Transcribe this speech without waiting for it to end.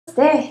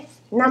Namaste.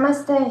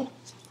 Namaste.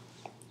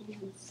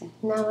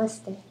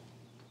 Namaste.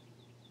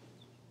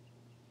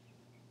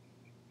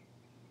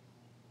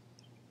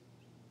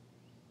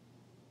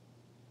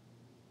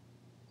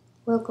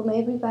 Welcome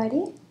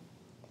everybody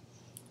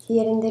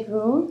here in the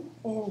room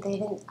and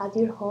then at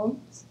your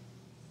homes.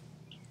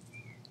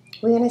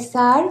 We're going to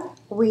start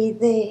with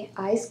the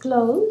eyes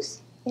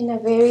closed in a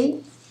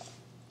very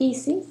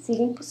easy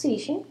sitting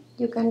position.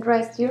 You can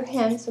rest your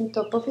hands on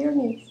top of your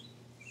knees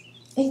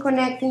and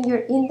connecting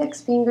your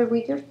index finger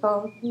with your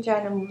thumb,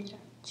 Jana Mudra,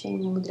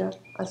 Chin Mudra,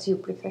 as you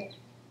prefer.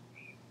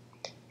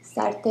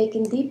 Start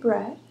taking deep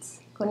breaths,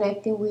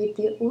 connecting with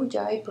the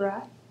Ujjayi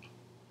breath.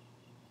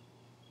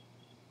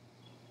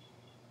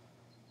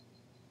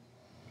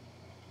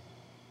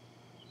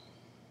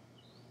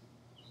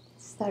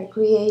 Start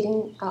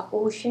creating an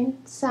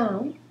ocean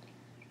sound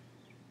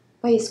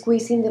by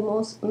squeezing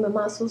the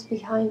muscles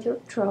behind your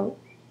throat.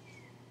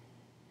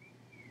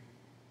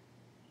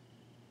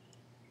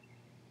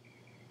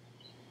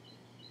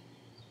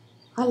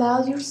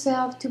 Allow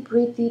yourself to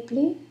breathe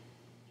deeply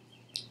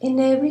and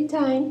every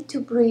time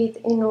to breathe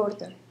in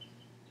order.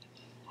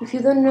 If you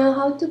don't know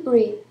how to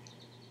breathe,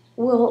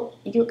 well,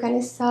 you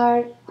can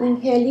start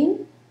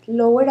inhaling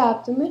lower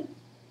abdomen,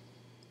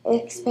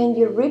 expand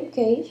your rib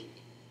cage,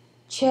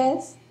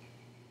 chest,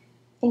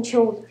 and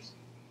shoulders.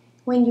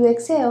 When you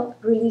exhale,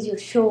 release your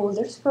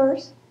shoulders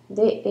first,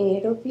 the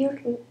air of your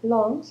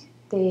lungs,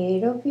 the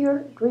air of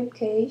your rib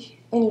cage,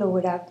 and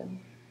lower abdomen.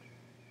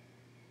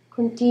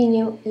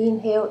 Continue,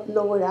 inhale,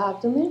 lower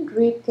abdomen,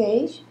 rib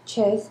cage,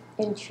 chest,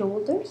 and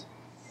shoulders.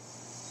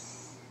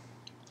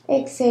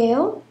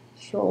 Exhale,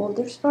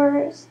 shoulders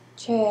first,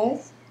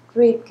 chest,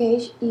 rib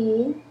cage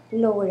in,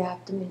 lower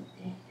abdomen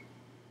in.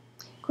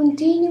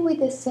 Continue with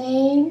the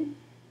same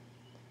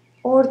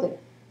order.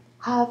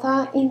 Have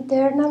an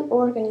internal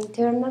organ,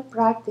 internal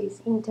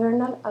practice,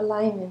 internal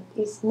alignment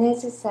is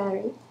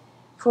necessary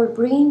for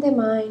bringing the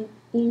mind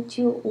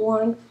into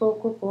one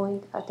focal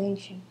point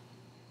attention.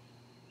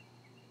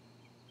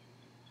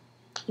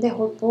 The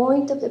whole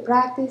point of the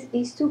practice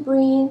is to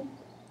bring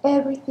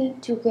everything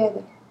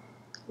together.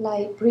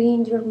 Like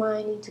bring your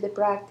mind into the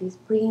practice,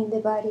 bring the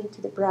body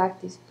into the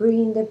practice,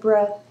 bring the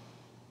breath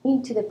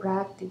into the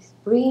practice,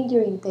 bring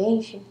your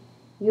intention,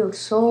 your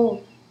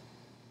soul,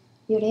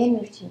 your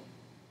energy.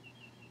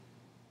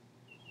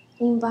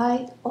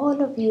 Invite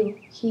all of you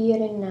here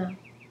and now.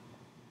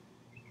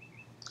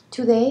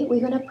 Today we're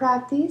going to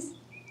practice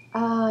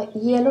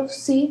Yellow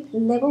Seed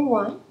Level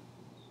 1.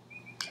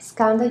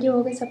 Skanda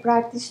Yoga is a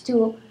practice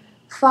to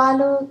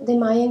follow the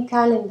Mayan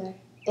calendar.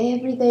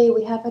 Every day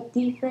we have a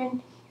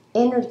different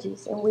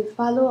energies and we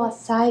follow a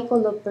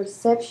cycle of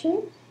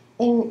perception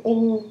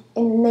in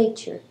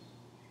nature.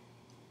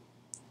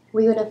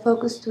 We're going to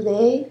focus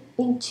today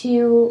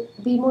into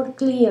be more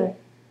clear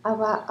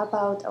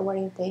about our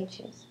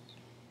intentions.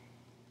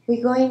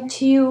 We're going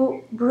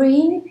to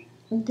bring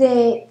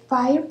the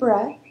fire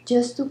breath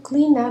just to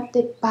clean up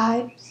the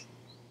pipes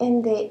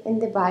in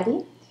the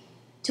body,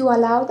 to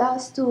allow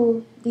us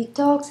to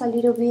detox a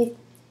little bit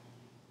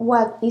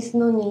what is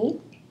no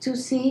need, to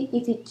see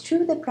if it,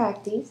 through the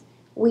practice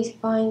we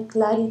find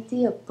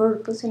clarity of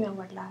purpose in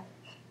our life.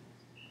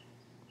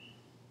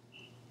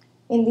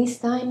 In this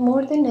time,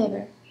 more than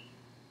ever,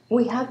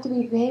 we have to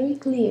be very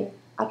clear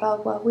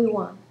about what we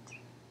want.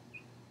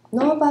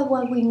 Not about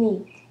what we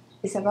need,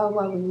 it's about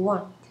what we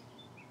want.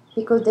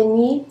 Because the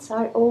needs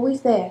are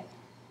always there,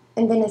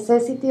 and the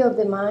necessity of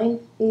the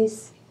mind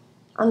is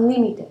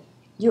unlimited.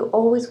 You're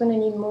always going to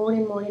need more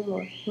and more and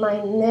more.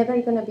 Mind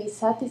never going to be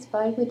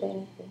satisfied with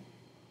anything.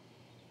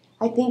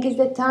 I think it's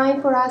the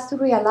time for us to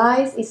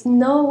realize it's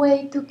no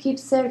way to keep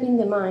serving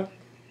the mind,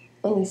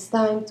 and it's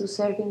time to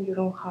serve in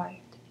your own heart.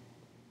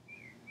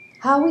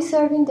 How we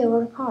serve in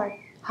our own heart,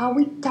 how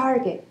we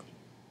target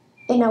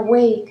and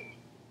awake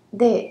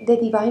the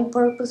divine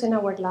purpose in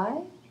our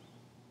life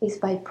is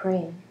by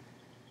praying.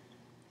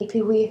 If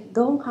we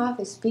don't have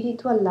a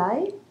spiritual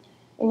life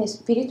and a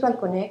spiritual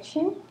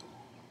connection,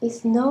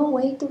 it's no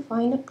way to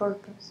find a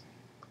purpose.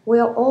 We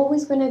are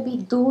always going to be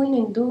doing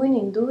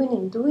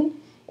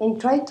and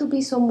try to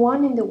be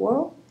someone in the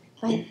world,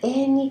 find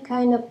any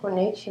kind of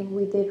connection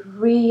with the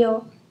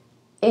real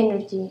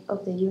energy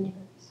of the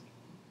universe.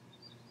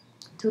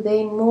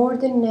 Today, more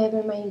than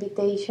ever, my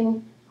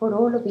invitation for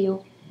all of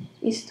you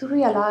is to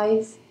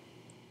realize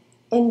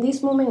in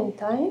this moment in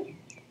time,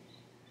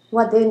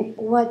 what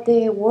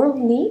the world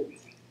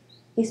needs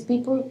is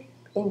people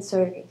in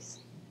service.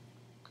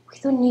 We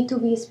don't need to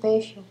be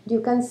special.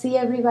 You can see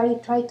everybody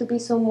try to be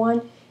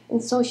someone in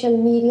social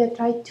media,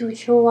 try to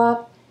show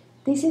up.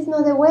 This is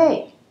not the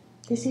way.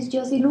 This is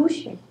just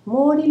illusion,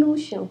 more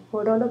illusion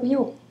for all of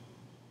you.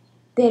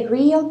 The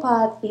real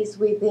path is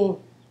within.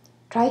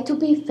 Try to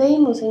be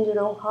famous in your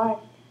own heart.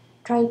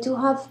 Try to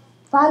have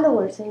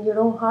followers in your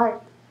own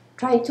heart.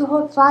 Try to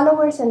have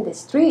followers in the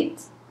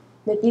streets.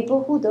 The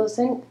people who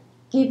doesn't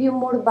give you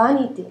more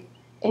vanity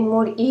and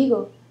more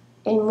ego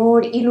and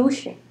more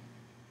illusion.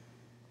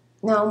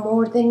 Now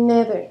more than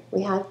ever,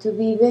 we have to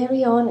be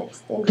very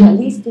honest and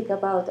realistic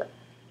about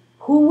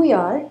who we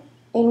are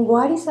and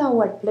what is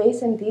our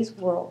place in this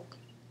world.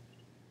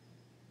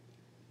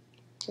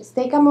 Let's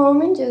take a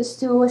moment just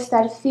to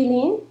start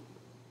feeling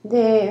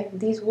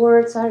these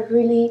words are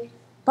really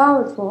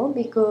powerful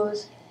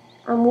because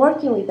I'm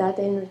working with that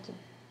energy.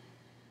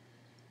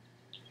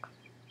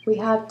 We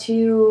have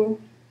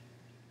to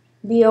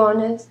be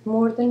honest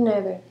more than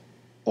ever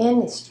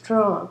and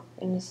strong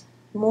and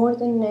more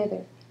than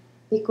ever,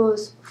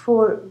 because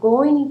for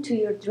going into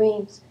your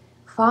dreams,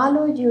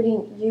 follow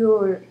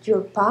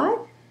your path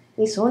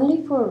is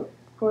only for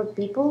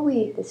people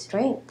with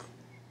strength.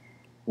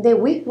 The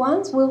weak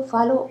ones will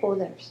follow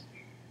others.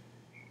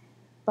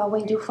 But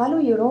when you follow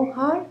your own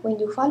heart, when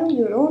you follow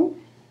your own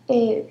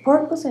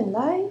purpose in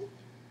life,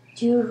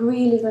 you're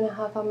really going to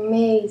have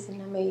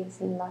amazing,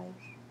 amazing life.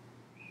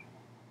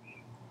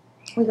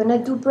 We're going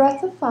to do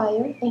breath of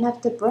fire, and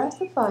after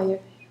breath of fire,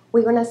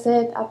 we're going to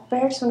set a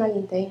personal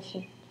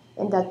intention.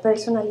 And that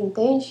personal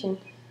intention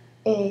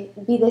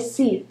be the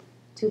seed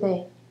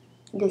today.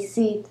 The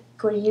seed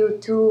for you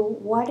to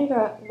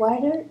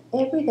water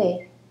every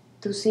day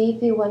to see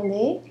if one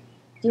day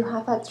you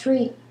have a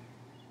tree.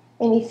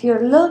 And if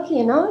you're lucky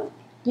enough,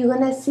 you're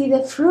going to see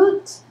the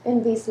fruits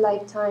in this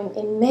lifetime.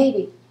 And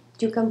maybe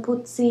you can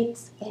put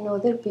seeds in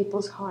other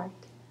people's heart.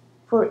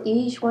 For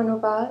each one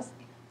of us,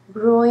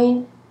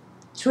 growing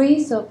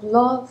trees of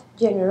love,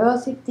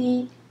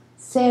 generosity,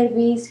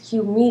 service,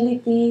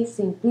 humility,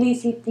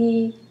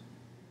 simplicity.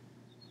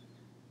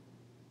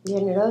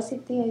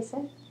 Generosity, I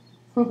said.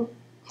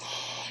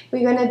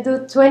 We're going to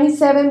do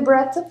 27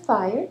 breaths of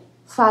fire,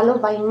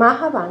 followed by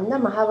Mahabandha.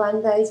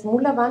 Mahabandha is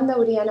Mula Bandha,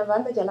 Uriyana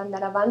Bandha,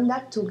 Jalandhara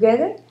Bandha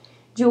together.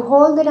 You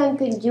hold it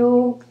until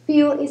you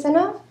feel it's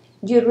enough.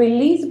 You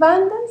release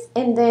bandhas,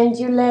 and then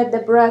you let the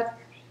breath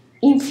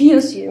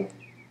infuse you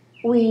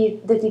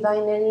with the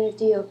divine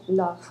energy of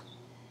love,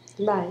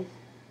 life.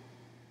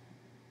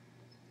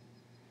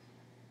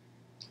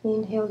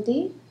 Inhale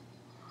deep.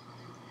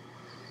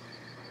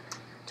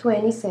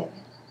 27.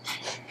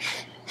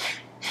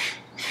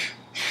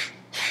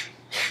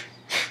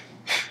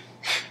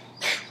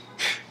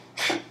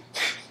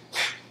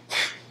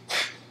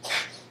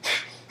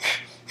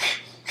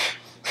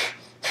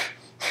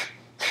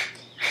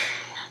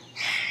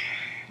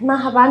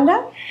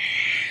 Mahabandha.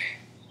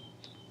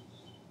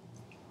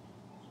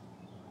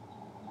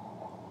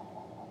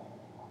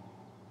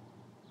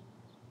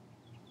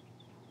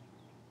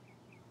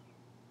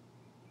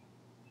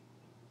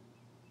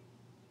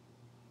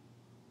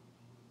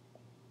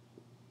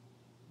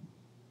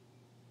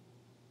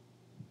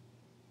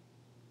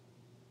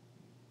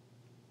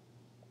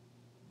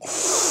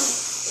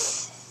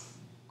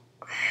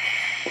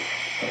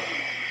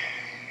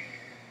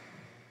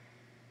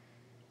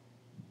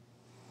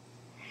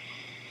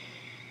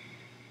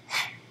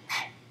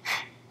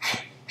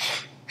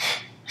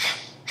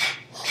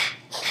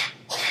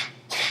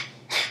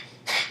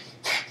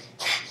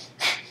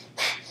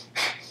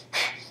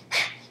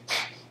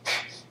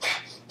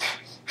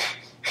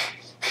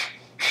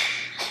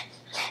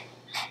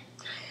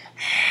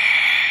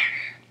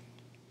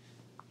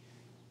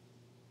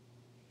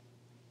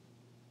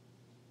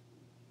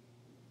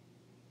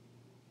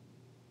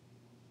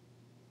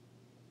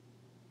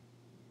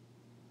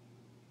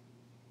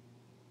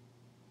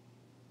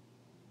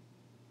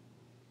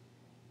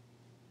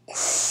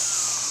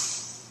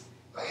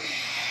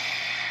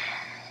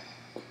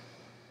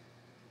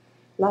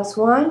 Last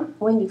one.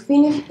 When you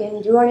finish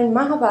and you are in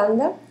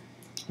Mahabandha,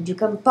 you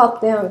can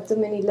pop the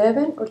abdomen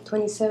 11 or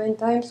 27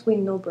 times with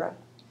no breath.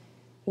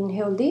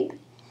 Inhale deep.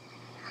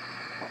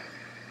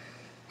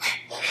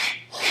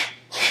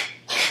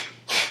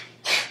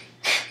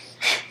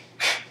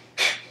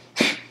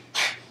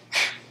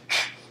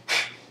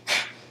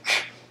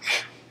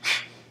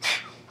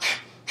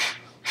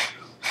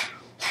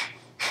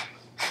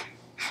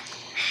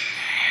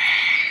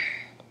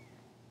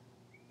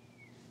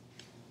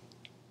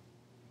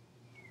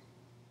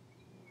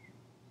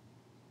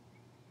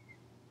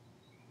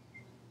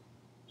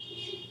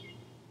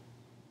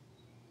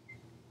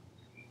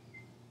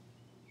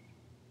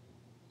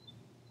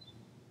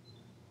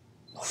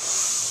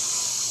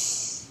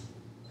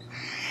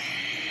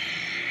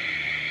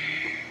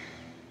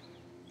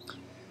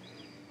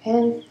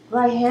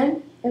 Right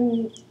hand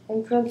in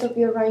front of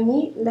your right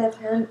knee, left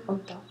hand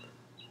on top.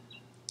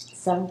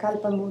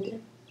 Sankalpa Mudra.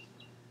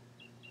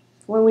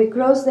 When we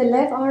cross the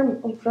left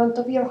arm in front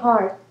of your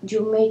heart,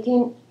 you're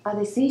making a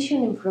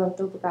decision in front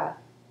of God.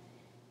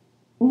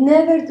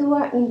 Never do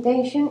an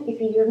intention if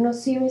you're not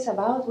serious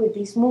about with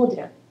this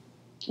mudra,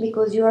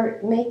 because you are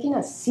making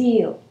a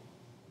seal.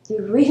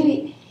 You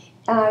really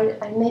are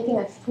making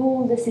a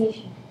full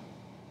decision.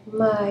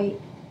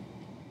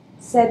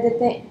 Set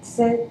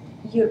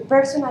your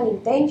personal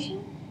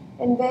intention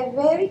and be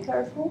very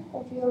careful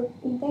of your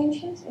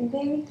intentions and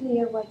very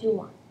clear what you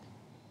want.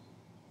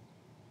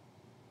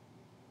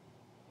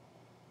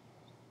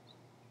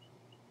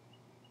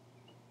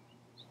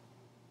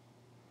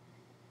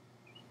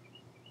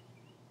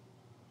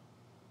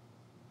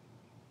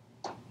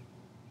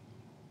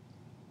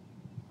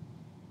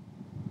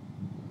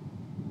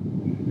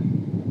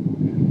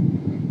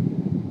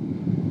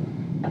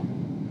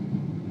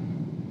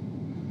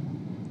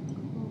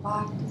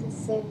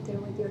 center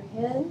with your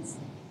hands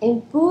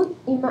and put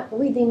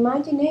with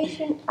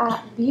imagination a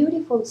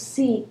beautiful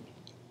seed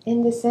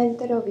in the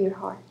center of your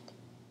heart.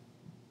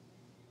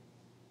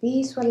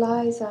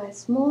 Visualize a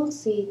small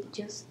seed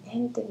just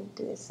entering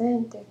to the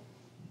center,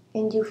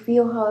 and you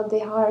feel how the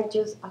heart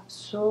just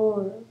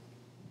absorbs.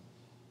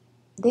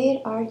 There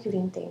are your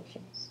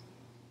intentions.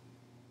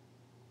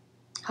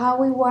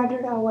 How we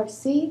water our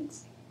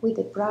seeds? With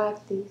the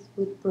practice,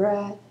 with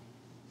breath,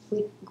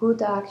 with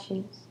good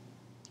actions,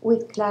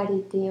 with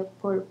clarity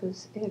of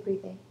purpose every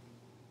day.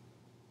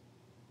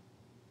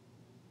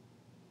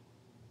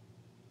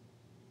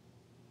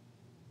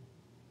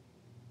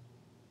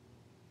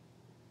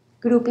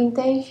 Group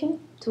intention,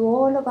 to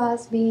all of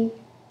us be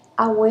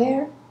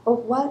aware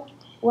of what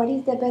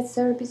is the best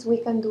service we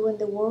can do in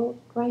the world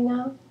right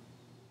now,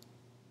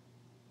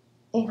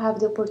 and have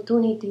the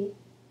opportunity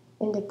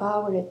and the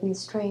power and the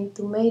strength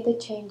to make the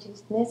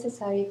changes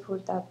necessary for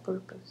that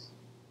purpose.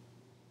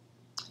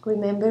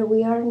 Remember,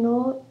 we are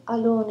not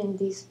alone in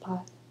this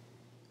path.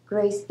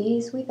 Grace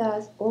is with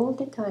us all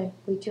the time.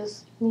 We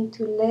just need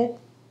to let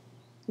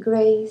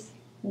grace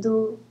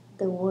do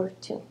the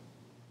work too.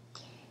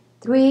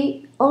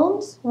 3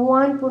 Ohms,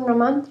 1 Purna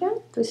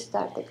Mantra to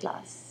start the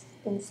class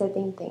and set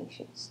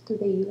intentions to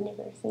the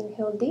universe.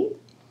 Inhale deep.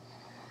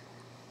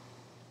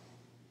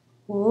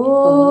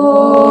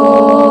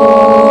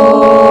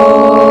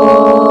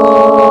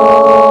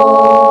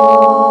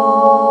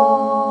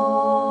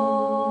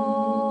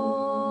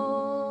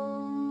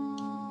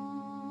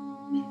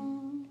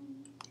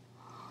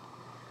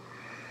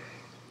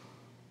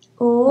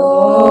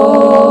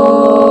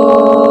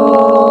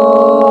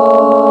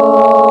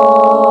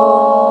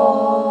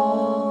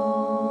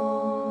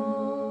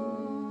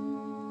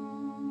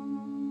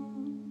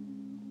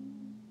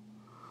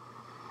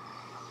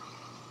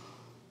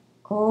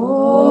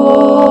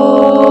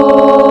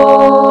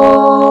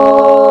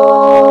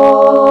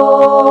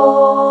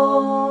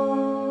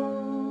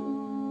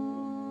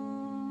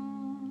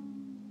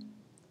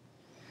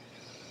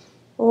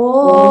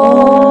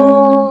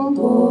 Om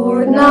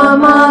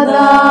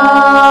Purnamada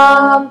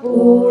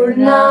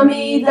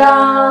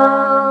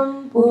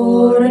Purnamidam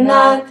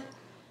Purnat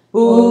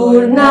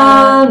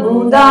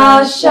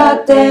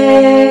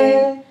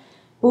Purnamudachyate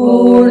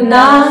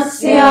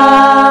Purnasya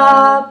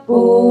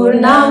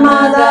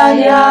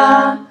Purnamadaya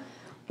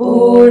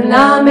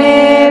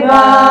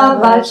Purnameva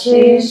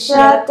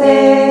Vashishyate.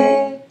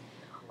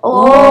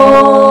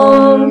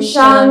 Om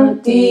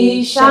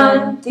Shanti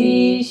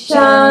Shanti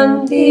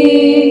Shanti.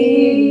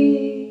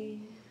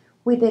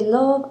 With the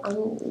love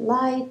and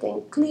light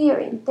and clear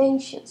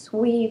intentions,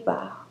 we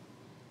bow.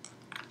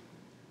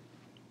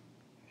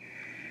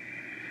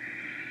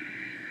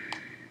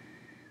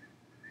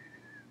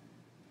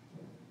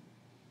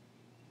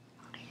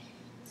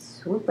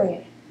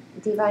 Super.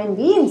 Divine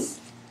beings,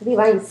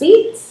 divine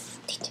seeds.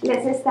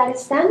 Let's start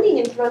standing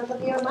in front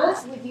of your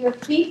mat with your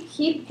feet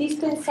hip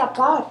distance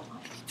apart.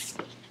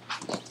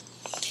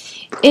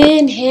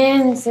 And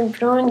hands in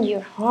front of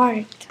your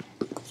heart.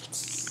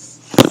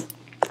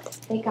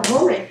 Take a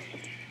moment.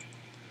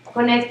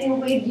 Connecting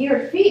with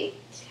your feet.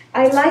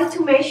 I like to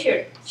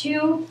measure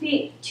 2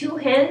 feet, 2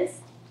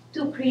 hands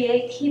to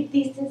create hip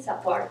distance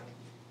apart.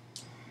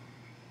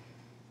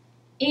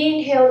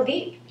 Inhale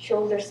deep,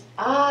 shoulders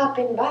up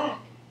and back.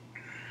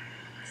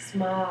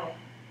 Smile.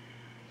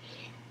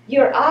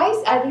 Your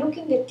eyes are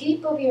looking the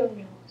tip of your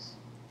nose.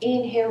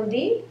 Inhale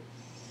deep.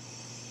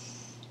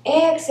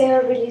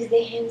 Exhale, release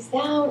the hands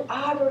down.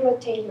 Upper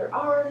rotate your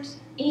arms.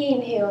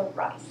 Inhale,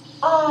 rise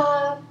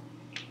up.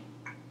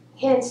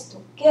 Hands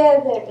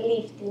together,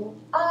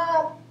 lifting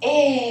up.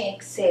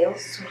 Exhale,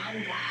 swan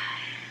dive.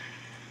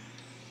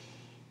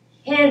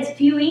 Hands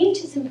few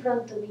inches in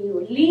front of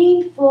you.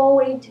 Lean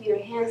forward into your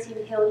hands.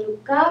 Inhale,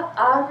 look up.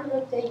 Upper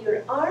rotate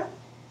your arm.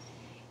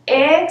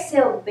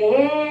 Exhale,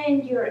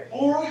 bend your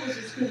elbows.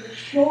 Squeeze the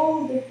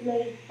shoulder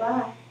blade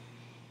back.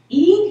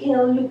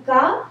 Inhale, look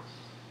up.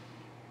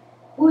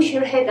 Push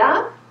your head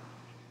up.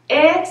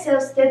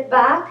 Exhale, step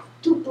back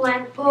to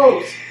plank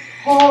pose.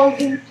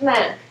 Holding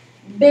plank.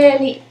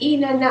 Belly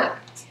in and up.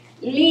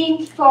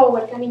 Lean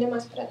forward. Camina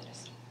más para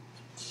atrás.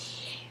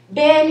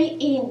 Belly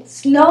in.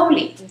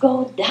 Slowly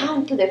go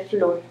down to the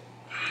floor.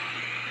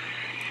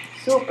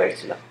 Super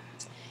slow.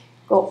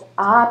 Go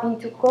up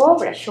into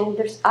cobra.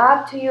 Shoulders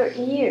up to your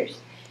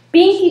ears.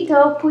 Pinky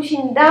toe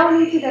pushing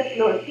down into the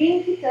floor.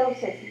 Pinky toe,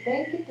 sexy.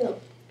 Pinky toe.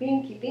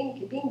 Pinky,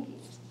 pinky, pinky.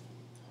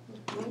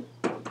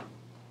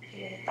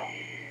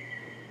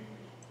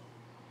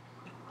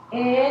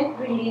 And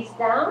release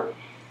down.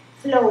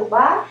 Flow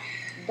back.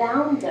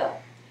 Down dog.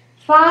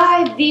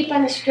 5 deep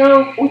and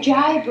strong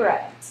Ujjayi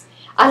breaths.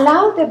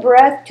 Allow the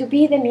breath to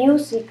be the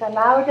music.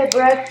 Allow the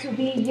breath to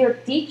be your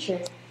teacher.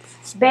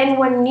 Bend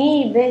one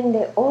knee, bend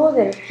the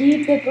other.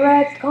 Keep the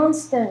breath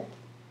constant.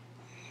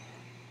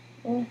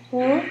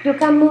 You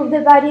can move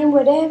the body in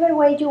whatever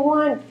way you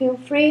want. Feel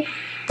free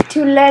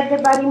to let the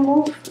body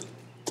move.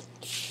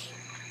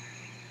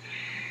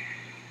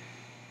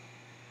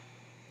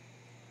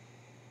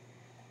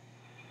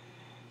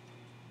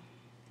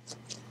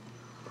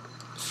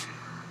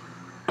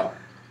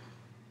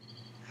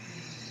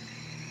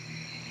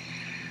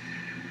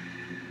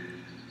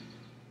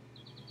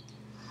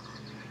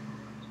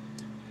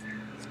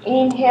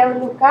 Inhale,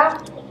 look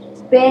up,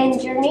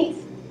 bend your knees,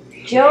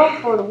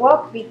 jump or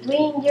walk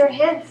between your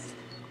hands.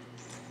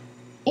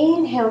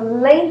 Inhale,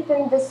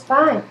 lengthen the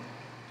spine.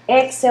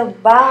 Exhale,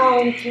 bow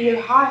into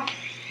your heart.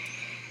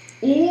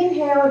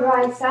 Inhale,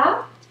 rise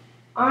up,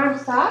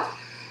 arms up.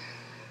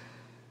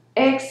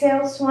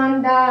 Exhale,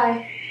 swan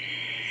dive.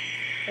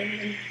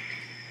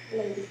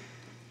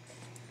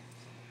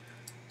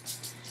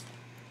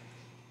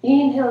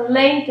 Inhale,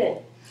 lengthen.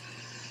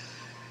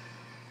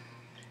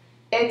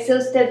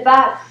 Exhale, step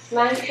back,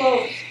 plank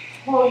pose.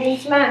 Holding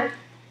plank,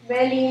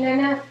 belly in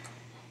and up.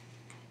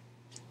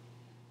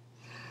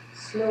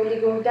 Slowly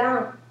go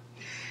down.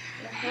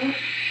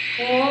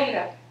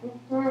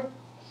 Cobra.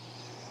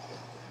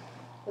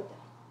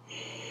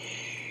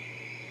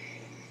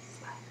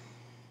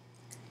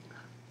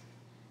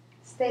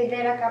 Stay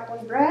there a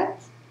couple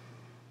breaths.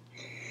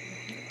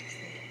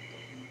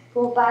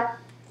 Go back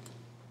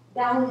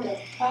down the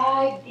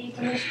 5 deep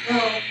and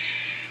strong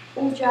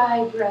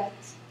Ujjayi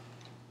breaths.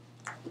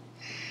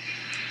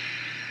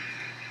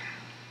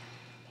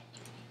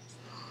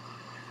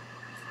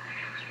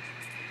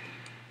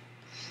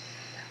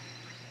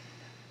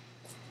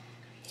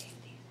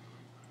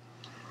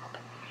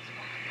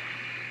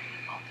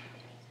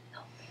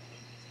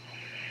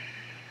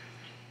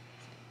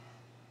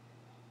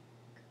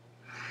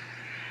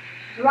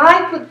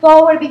 Right foot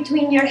forward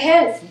between your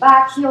hands,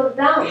 back heel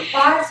down,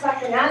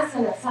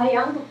 Parsvakonasana,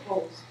 Triangle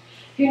pose.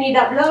 If you need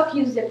a block,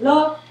 use the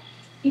block.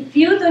 If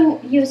you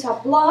don't use a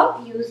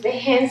block, use the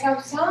hands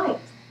outside.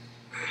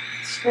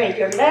 Straight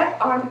your left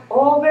arm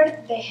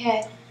over the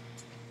head.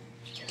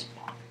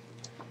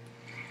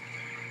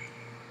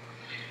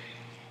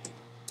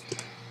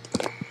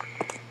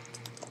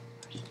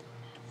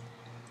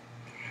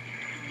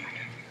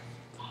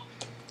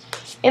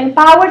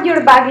 Empower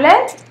your back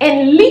leg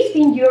and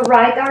lifting your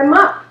right arm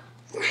up.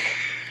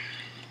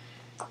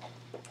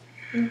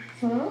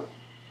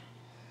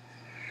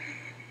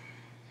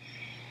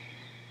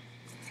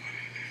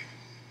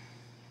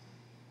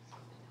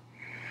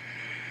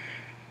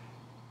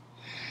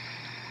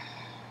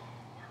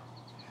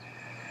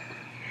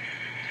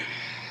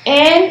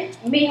 And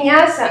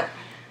Vinyasa.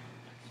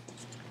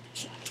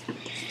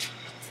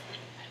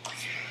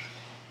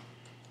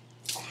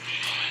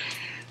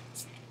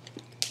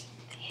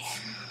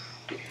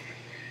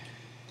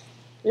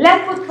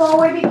 Left foot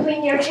forward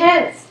between your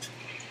hands.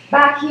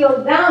 Back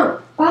heel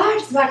down.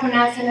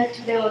 Parsvakonasana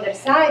to the other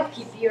side.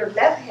 Keep your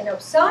left hand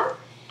outside.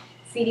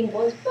 Sitting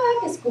bones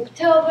back. Scoop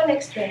tailbone.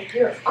 Extend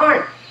your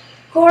arm.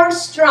 Core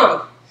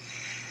strong.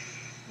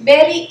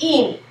 Belly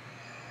in.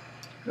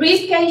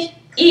 Ribcage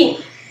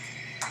in.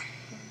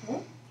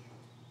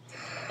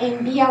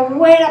 And be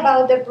aware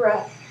about the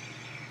breath.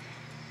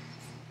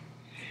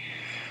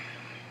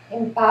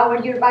 Empower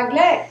your back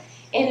leg.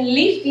 And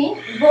lifting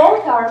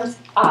both arms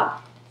up.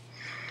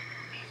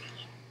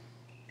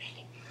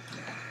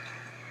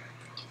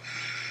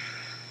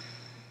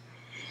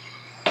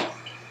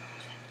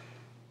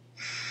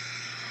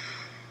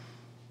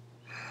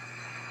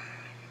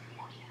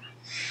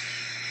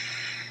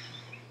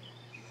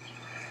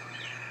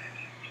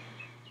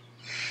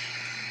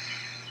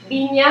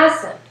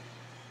 Vinyasa.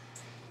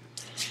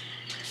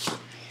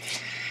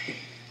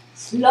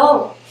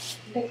 Slow.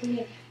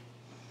 Good.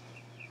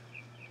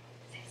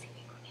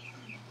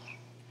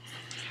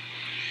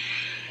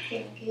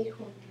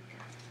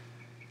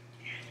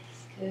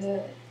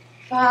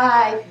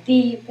 5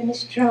 deep and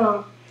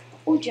strong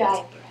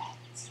Ujjayi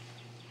breaths.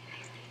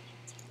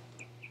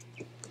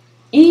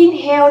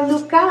 Inhale,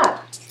 look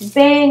up.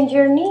 Bend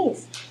your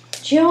knees.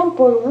 Jump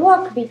or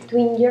walk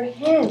between your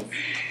hands.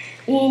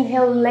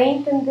 Inhale,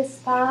 lengthen the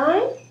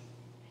spine.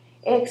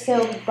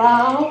 Exhale,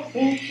 bow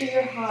into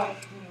your heart.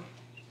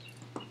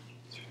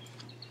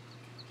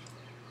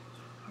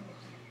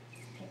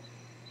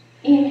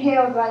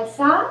 Inhale, rise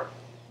up.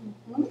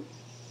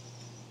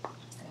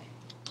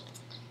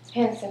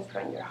 Hands in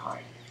front of your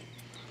heart.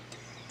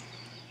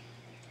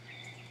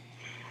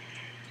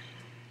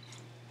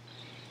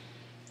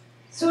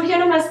 Surya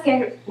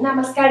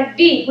Namaskar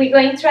B. We're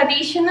going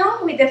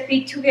traditional with the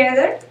feet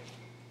together.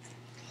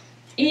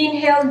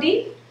 Inhale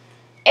deep.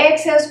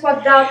 Exhale,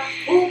 squat down.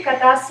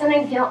 Uttanasana.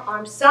 Inhale,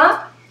 arms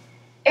up.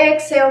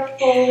 Exhale,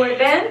 forward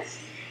bend.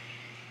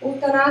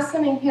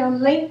 Uttanasana. Inhale,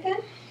 lengthen.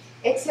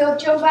 Exhale,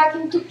 jump back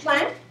into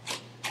plank.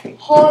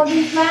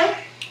 Holding plank.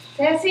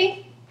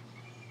 Tessie.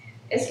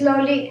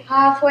 Slowly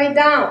halfway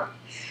down.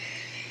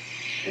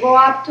 Go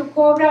up to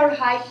cobra or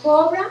high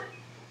cobra.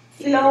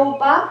 Flow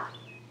back.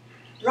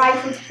 Right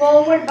foot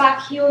forward,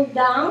 back heel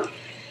down.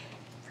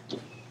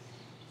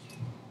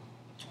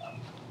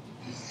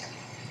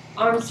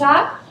 Arms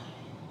up.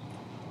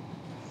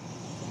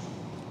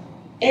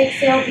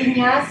 Exhale,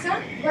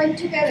 Vinyasa. Going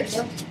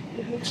together.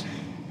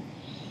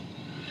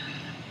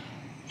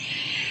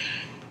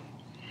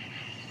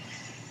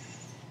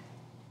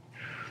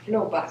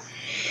 Flow back.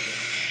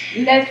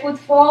 Left foot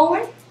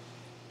forward.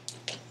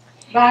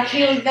 Back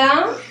heel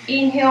down.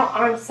 Inhale,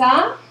 arms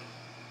up.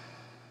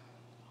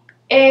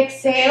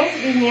 Exhale,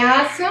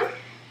 Vinyasa.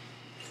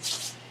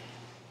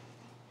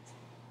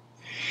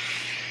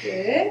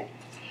 Good.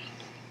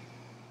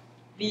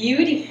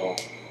 Beautiful.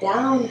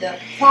 Down the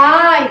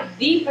 5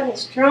 deep and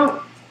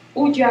strong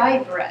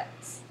Ujjayi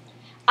breaths.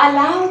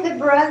 Allow the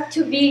breath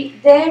to be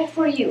there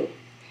for you.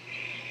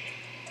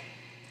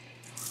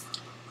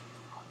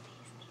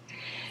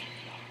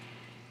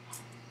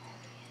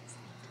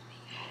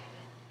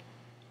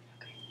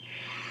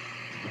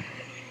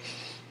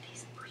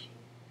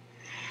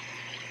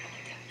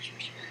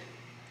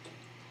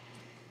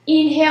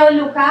 Inhale,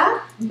 look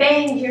up,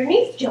 bend your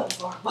knees, jump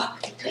or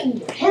walk between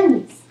your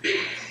hands.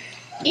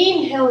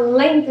 Inhale,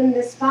 lengthen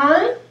the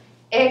spine.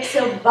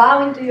 Exhale,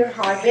 bow into your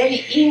heart.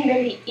 Belly in,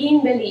 belly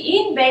in, belly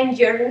in. Bend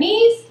your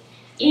knees.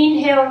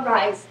 Inhale,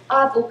 rise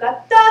up,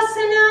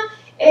 Utkatasana.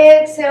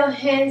 Exhale,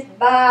 hands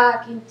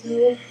back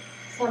into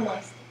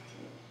Samasthiti.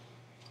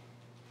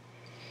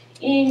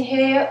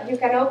 Inhale, you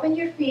can open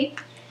your feet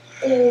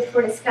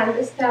for the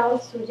Skanda style,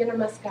 Surya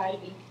Namaskar.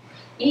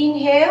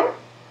 Inhale.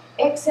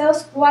 Exhale,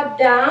 squat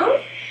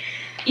down.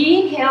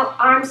 Inhale,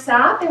 arms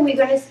up, and we're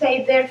going to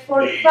stay there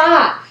for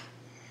 5.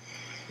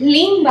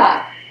 Lean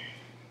back.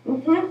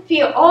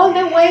 Feel all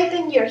the weight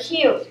in your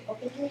heels.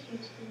 Open your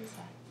heels to the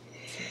side.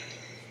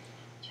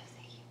 Just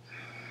the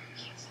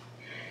heels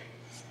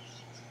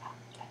up.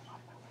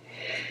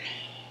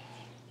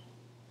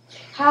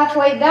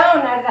 Halfway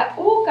down, Ardha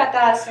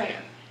Utkatasana.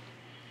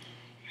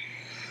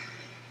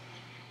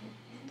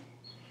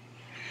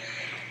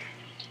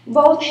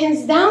 Both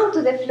hands down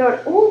to the floor,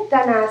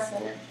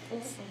 Uttanasana.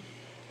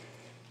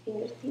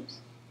 Fingertips.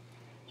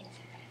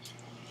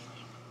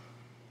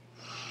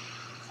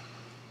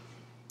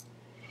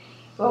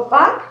 Go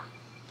back.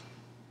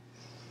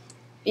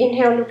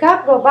 Inhale, look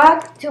up, go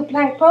back to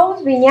plank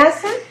pose,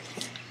 Vinyasa.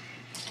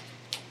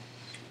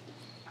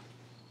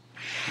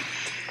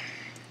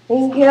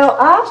 Inhale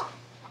up,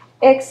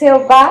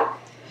 exhale back.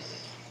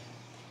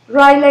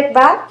 Right leg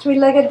back,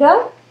 3-legged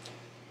dog.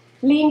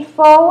 Lean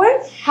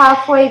forward,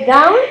 halfway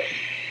down,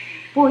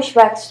 push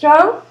back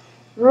strong,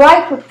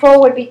 right foot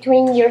forward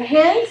between your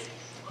hands,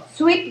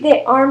 sweep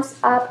the arms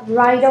up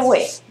right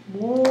away.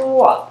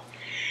 Whoa.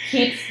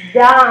 Hips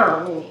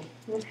down.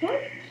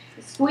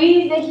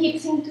 Squeeze the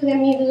hips into the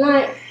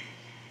midline.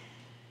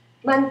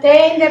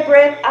 Maintain the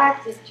breath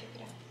active.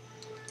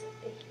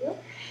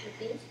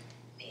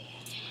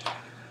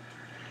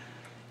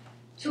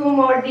 Two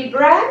more deep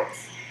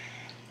breaths.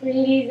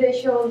 Release the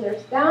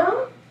shoulders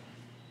down.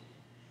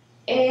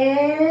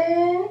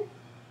 And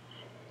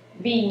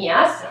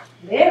Vinyasa.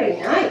 Very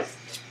nice.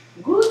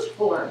 Good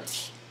form.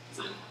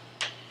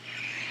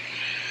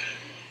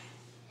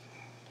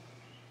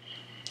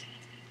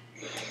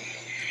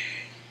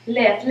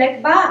 Left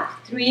leg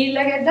back.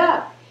 3-legged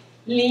dog.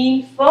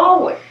 Lean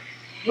forward.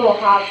 Go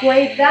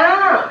halfway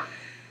down.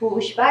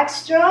 Push back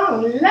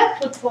strong.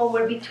 Left foot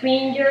forward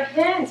between your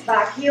hands.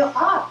 Back heel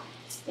up.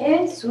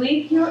 And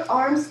sweep your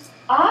arms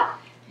up.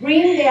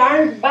 Bring the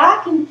arms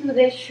back into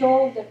the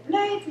shoulder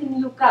blades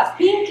and look up.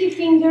 Pinky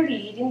finger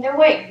leading the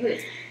way.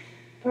 Good.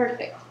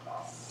 Perfect.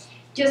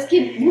 Just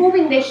keep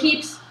moving the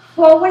hips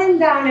forward and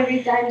down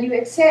every time you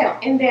exhale.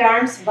 And the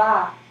arms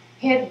back.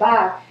 Head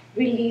back.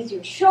 Release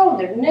your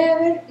shoulder.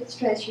 Never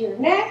stretch your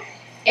neck.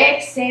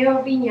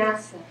 Exhale,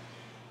 Vinyasa.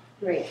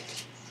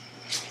 Great.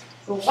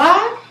 Go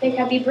back. Take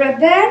a deep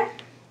breath there.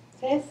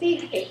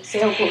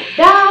 Exhale, go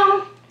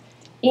down.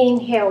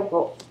 Inhale,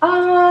 go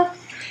up.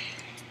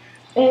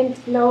 And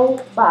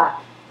flow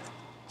back.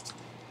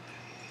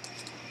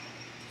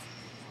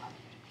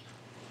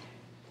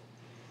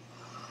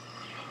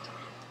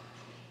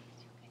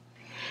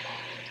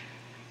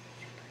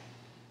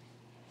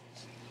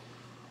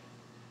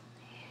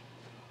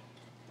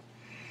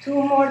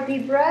 Two more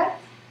deep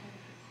breaths.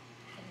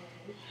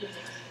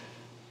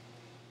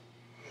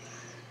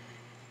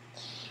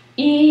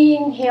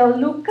 Inhale,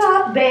 look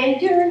up,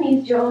 bend your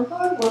knees, jump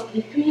or walk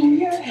between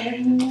your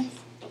hands.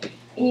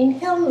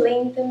 Inhale,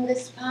 lengthen the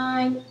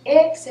spine.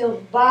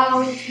 Exhale,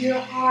 bow into your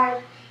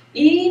heart.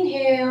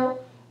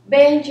 Inhale,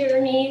 bend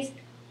your knees,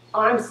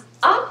 arms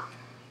up.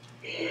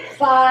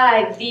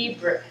 5 deep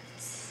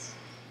breaths.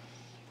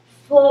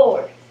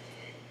 4,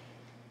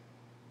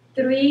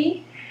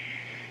 3,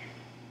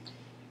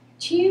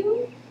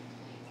 2,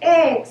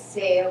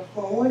 exhale,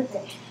 forward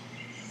bend.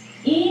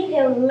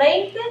 Inhale,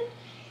 lengthen.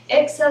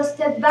 Exhale,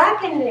 step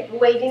back and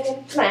waiting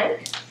in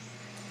plank.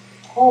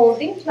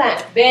 Holding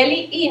plank,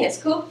 belly in,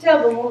 scoop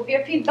elbow, move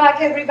your feet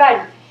back,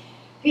 everybody.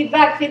 Feet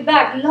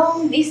back,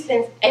 long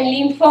distance, and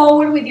lean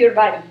forward with your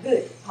body.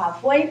 Good.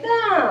 Halfway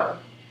down.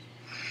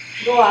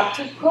 Go up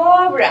to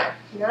cobra.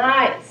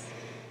 Nice.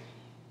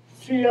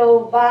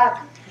 Flow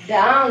back,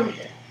 down.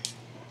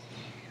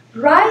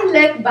 Right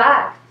leg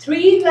back,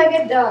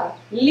 3-legged dog.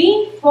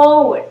 Lean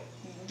forward.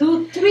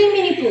 Do 3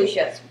 mini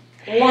push-ups.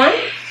 1,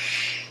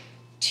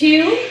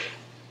 2,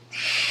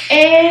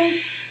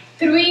 and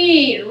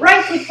 3.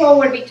 Right foot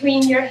forward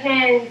between your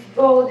hands,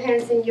 both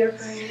hands in your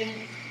front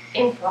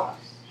and cross.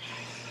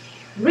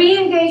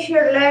 Re-engage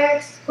your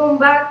legs, come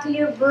back to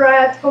your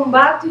breath, come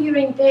back to your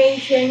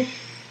intention.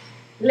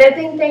 Let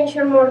the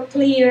intention more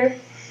clear.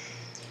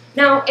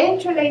 Now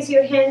interlace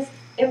your hands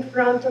in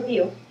front of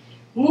you.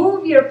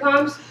 Move your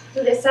palms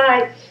to the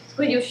side.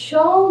 Squeeze your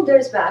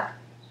shoulders back.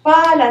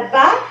 Palate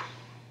back.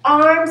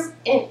 Arms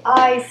and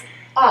eyes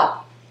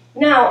up.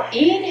 Now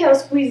inhale,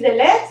 squeeze the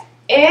legs.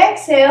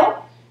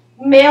 Exhale,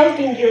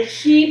 melting your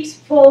hips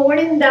forward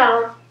and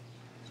down.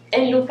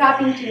 And look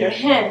up into your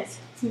hands.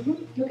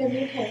 Look at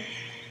your hands.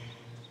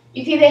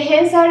 If the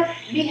hands are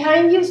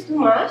behind you too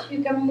much,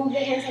 you can move the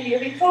hands a little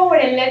bit forward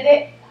and let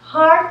the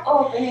heart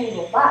open and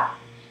go back.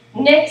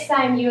 Next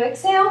time you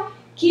exhale,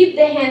 keep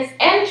the hands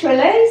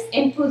entrelaced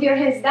and put your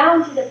hands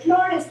down to the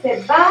floor,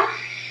 step back,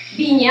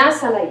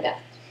 Vinyasa like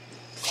that.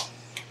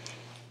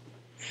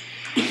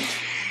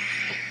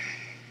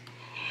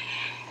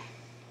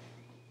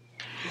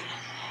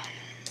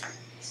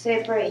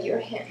 Separate your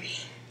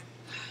hands.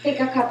 Take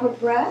a couple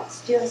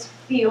breaths, just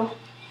feel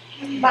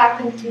back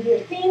into your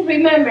thing.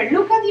 Remember,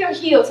 look at your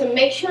heels and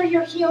make sure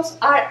your heels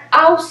are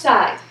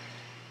outside,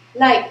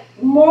 like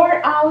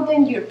more out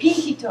than your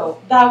pinky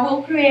toe. That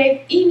will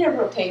create inner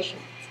rotation.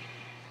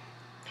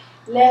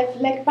 Left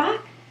leg back,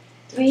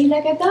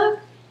 three-legged dog,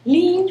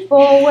 lean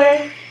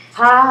forward,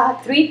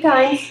 3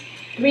 times,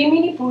 3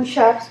 mini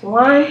push-ups,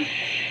 1,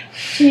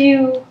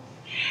 2,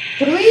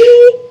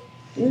 3,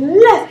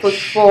 left foot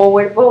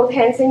forward, both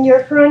hands in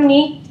your front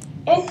knee,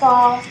 and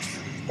pause,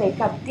 take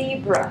a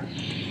deep breath.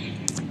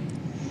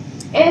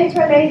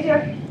 Interlace your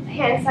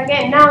hands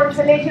again, now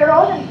interlace your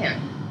other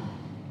hand,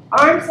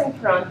 arms in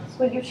front,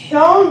 with your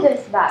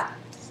shoulders back,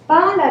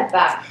 spine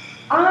back,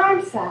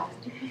 arms out.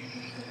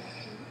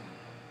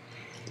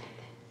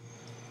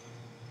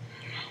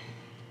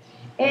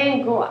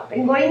 And go up,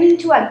 and going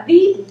into a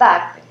deep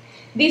back bend.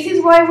 This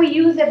is why we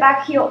use the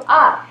back heel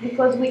up,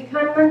 because we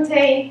can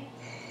maintain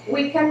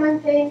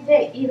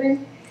the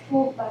even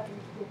full back.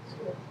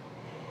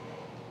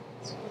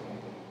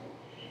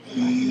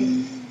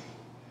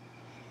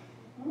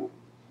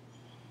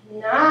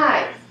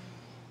 Nice.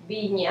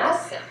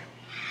 Vinyasa.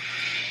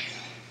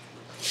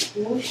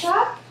 Push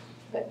up.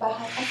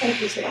 Baja hasta el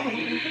piso.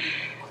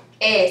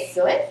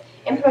 Eso es.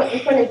 Y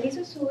con el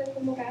piso sube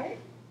como cabe.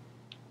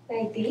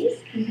 Like this.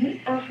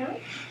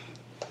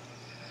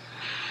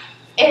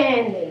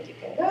 And then you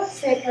can go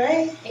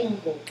separate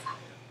and go back.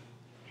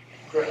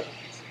 Great.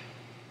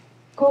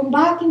 Come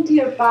back into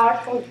your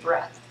powerful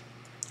breath.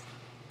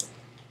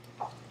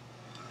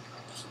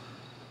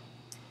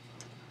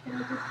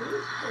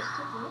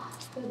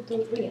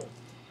 Do real.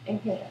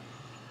 Inhale.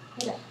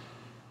 Inhale.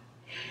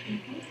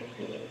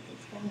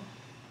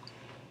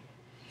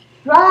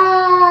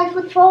 Right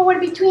foot forward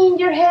between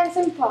your hands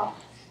and paws.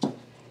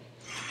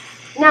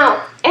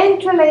 Now,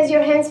 interlace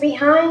your hands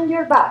behind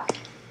your back.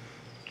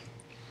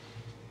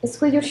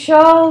 Squeeze your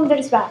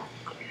shoulders back.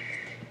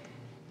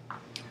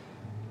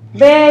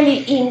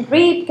 Belly in,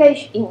 rib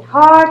cage in,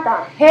 heart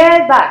down,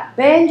 head back,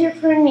 bend your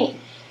front knee.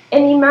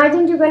 And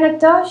imagine you're going to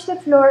touch the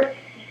floor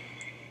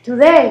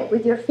today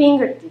with your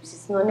fingertips.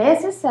 It's not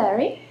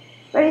necessary,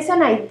 but it's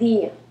an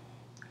idea.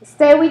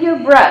 Stay with your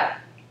breath.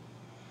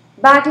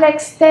 Back leg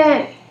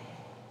extend.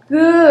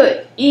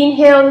 Good.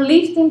 Inhale,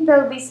 lifting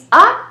pelvis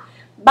up.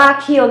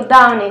 Back heel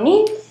down and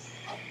in.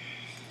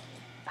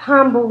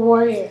 Humble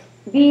warrior.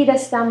 Be the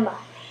standby.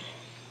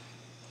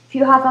 If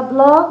you have a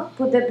block,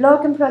 put the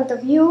block in front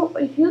of you.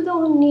 If you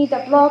don't need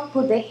a block,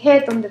 put the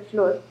head on the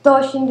floor,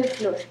 touching the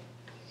floor.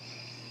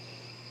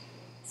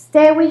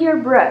 Stay with your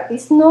breath.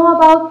 It's not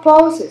about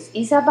poses,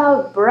 it's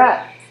about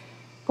breath.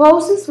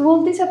 Poses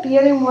will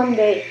disappear in one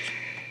day.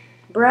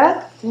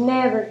 Breath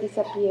never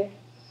disappears.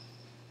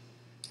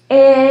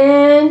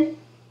 And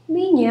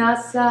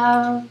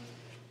Vinyasa.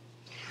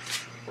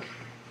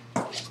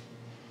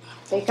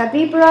 Take a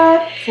deep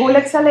breath, full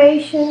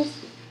exhalations.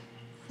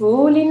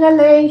 Full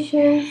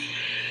inhalation.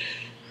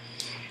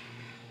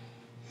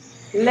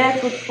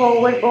 Left foot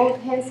forward, both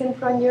hands in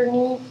front of your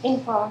knee, in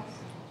pause.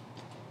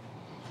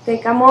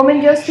 Take a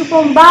moment just to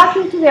come back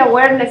into the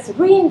awareness.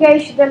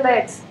 Re-engage the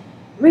legs.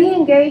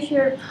 Re-engage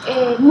your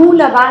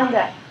Mula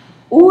Bandha,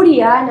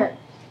 Uddiyana.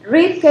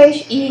 Rib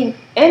cage in.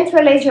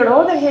 Interlace your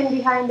other hand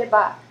behind the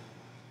back.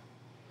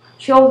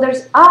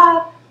 Shoulders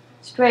up,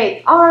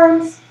 straight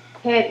arms,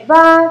 head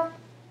back,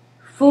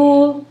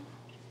 full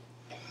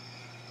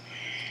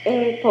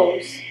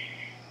pose.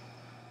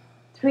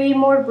 3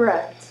 more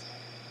breaths.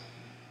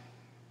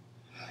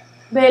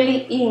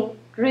 Belly in,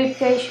 rib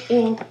cage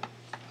in.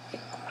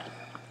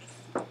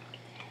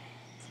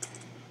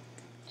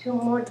 2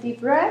 more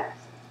deep breaths.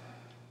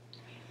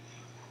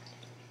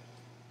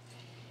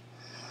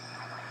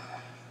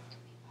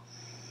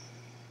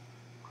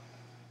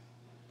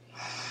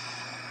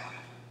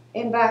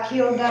 And back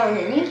heel down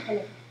and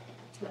inhale.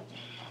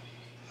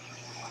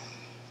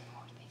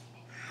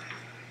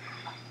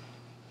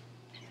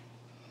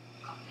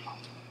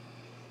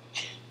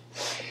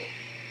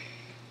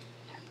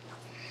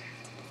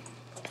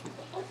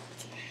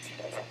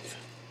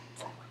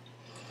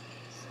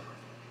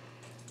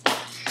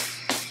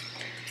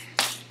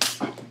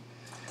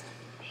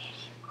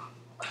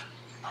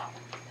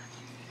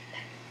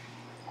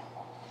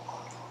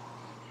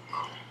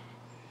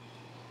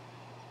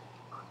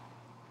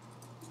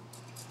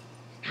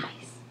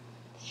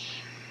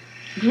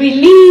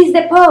 Release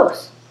the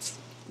pose.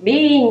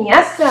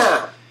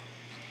 Vinyasa.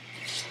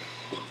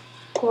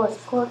 Core.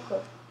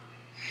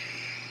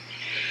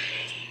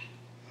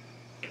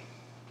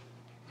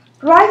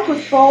 Right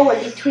foot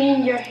forward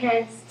between your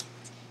hands.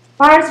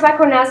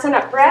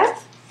 Parsvakonasana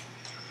breath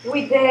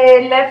with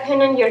the left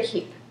hand on your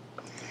hip.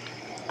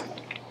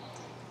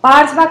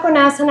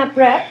 Parsvakonasana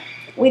breath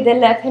with the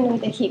left hand on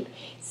the hip.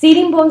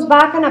 Sitting bones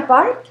back and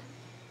apart.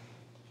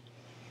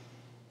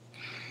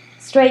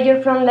 Straight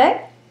your front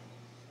leg.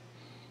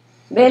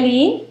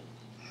 Belly in.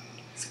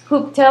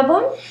 Scoop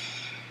tailbone.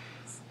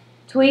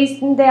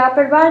 Twist in the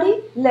upper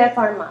body. Left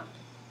arm up.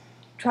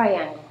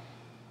 Triangle.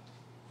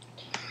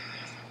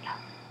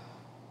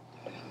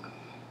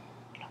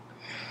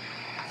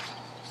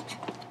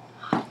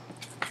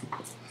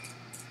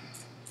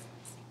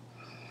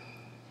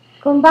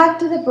 Come back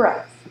to the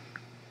breath.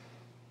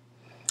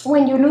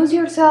 When you lose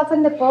yourself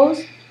in the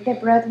pose, the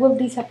breath will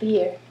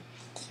disappear.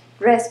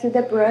 Rescue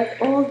the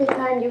breath all the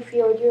time you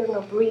feel you're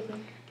not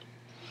breathing.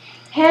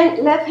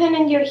 Left hand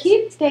on your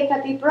hip, take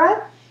a deep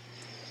breath.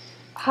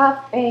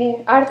 Half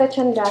Ardha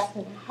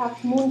Chandrasana,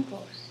 half moon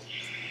pose.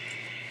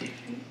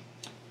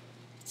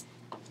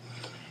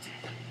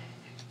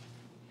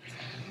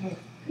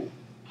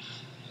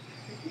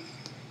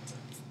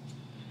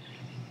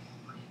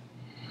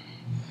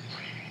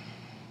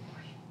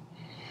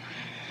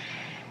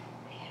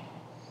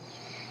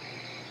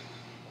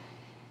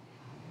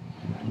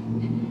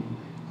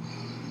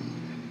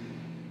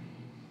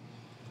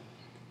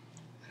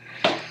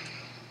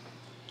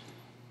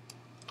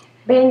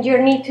 Bend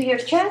your knee to your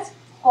chest.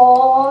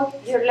 Hold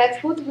your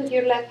left foot with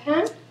your left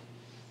hand.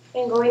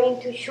 And going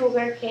into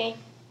sugar cane.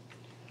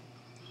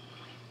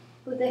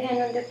 Put the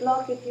hand on the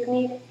block if you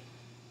need it.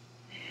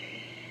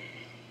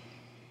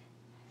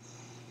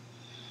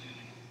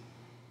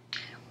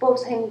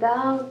 Pose hand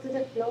down to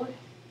the floor.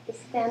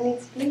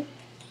 Standing split.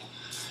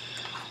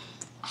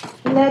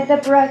 Let the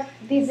breath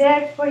be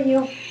there for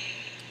you.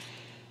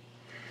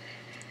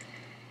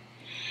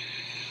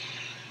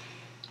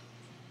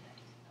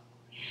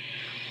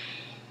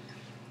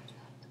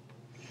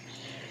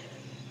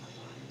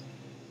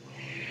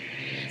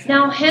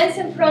 Now hands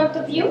in front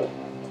of you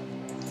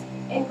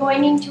and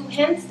going into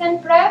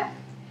handstand breath,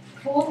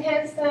 full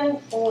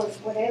handstand or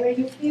whatever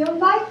you feel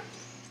like.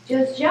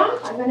 Just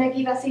jump. I'm going to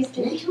give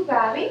assistance to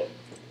Gabi.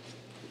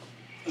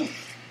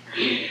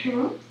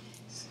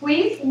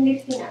 Squeeze and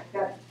lifting up,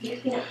 Gabi.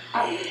 Lifting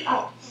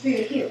up.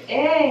 Feel, feel.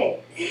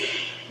 Hey,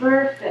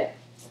 perfect.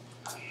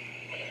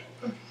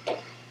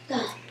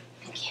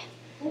 Thank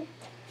you.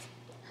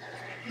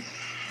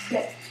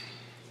 Good.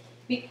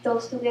 Big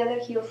toes together,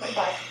 heels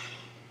apart.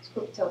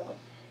 Scoop tailbone.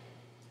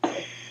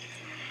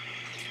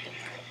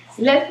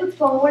 Left foot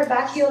forward,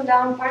 back heel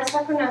down,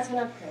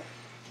 Parsvakonasana prayer.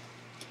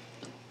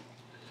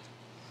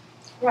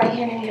 Right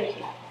hand on your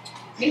hip.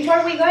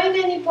 Before we go in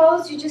any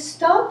pose, you just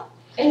stop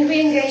and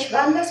re-engage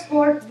Bandha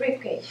support,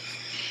 ribcage.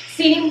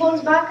 Sitting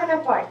bones back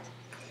and apart.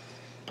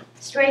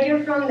 Straight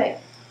your front leg.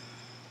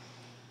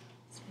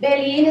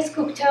 Belly in,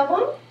 scoop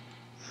tailbone.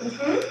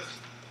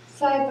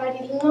 Side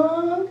body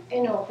long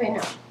and open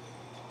up.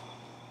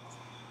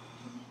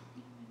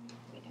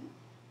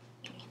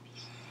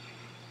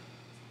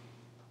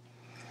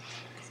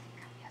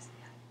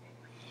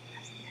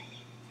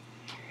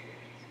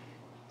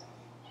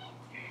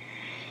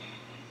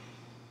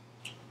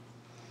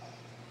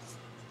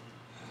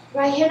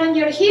 Right hand on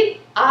your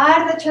hip,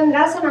 Ardha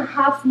Chandrasana,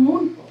 half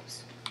moon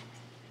pose.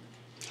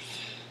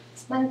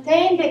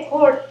 Maintain the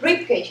core,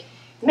 ribcage.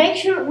 Make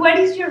sure, where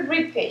is your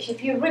ribcage?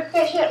 If your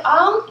ribcage is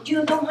out,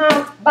 you don't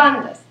have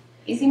bandhas.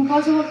 It's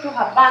impossible to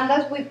have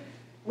bandhas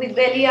with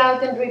belly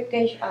out and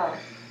ribcage out.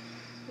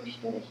 Push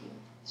to the heel,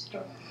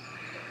 strong.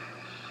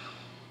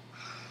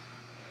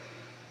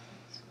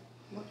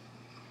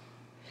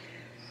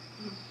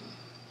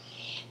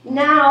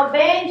 Now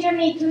bend your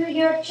knee to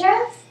your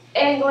chest.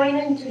 And going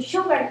into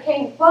sugar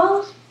cane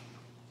pose.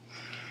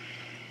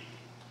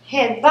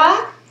 Head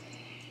back.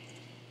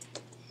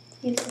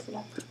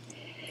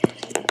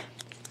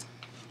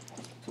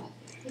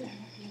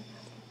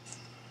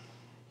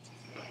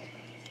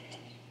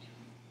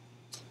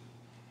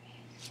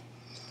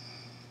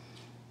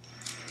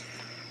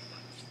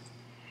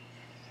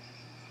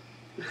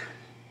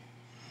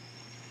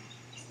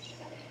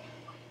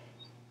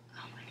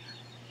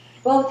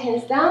 Both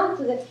hands down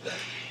to the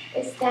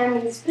floor.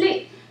 Standing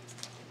split.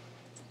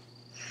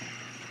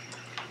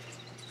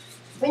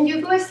 When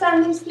you do a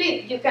standing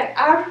split, you can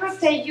out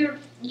rotate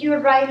your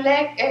right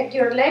leg,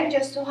 your leg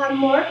just to have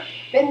more.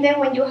 And then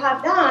when you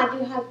have that,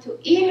 you have to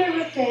inner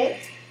rotate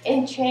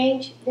and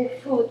change the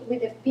foot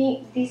with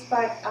this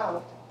part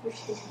out. Push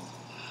this one.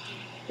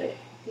 Good.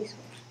 This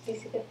one.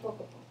 This is the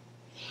focal point.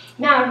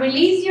 Now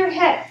release your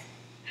head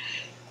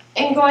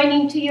and going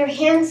into your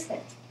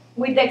handstand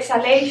with the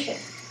exhalation.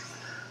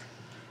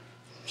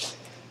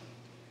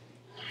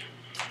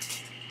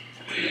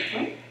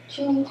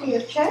 Chin into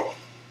your chest.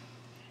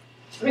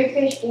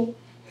 Ribcage in,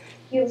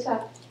 heels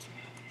up,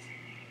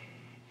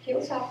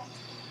 heels up,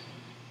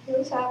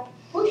 heels up.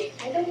 Push.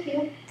 I don't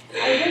feel.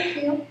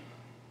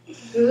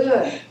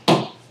 Good.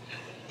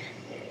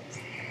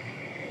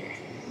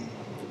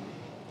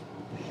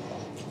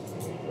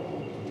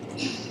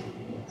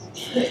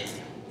 Good.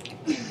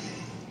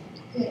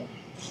 Good.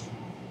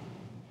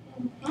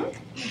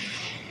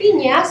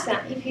 Vinyasa,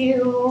 if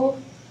you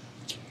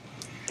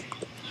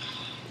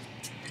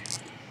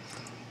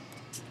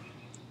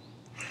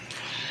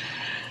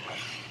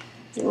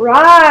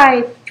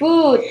right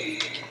foot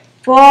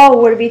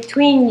forward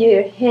between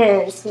your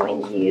hands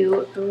when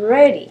you're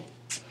ready.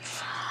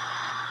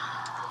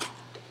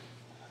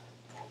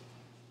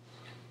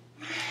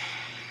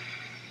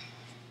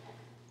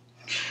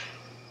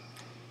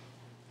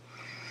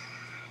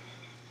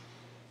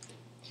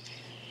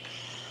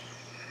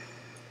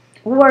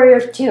 Warrior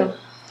 2.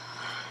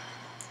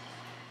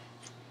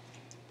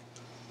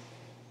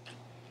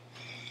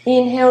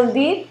 Inhale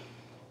deep.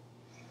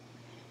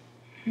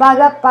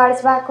 Baddha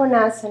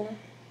Parsvakonasana.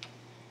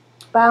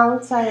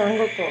 Bound side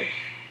angle pose.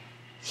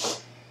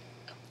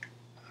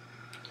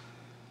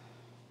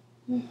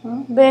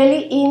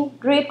 Belly in,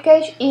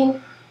 ribcage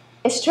in,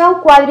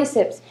 strong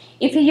quadriceps.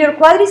 If your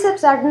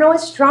quadriceps are not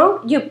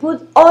strong, you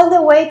put all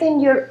the weight in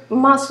your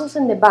muscles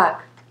in the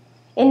back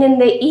and in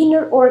the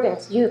inner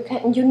organs. You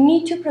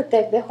need to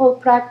protect the whole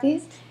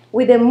practice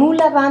with the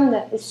Mula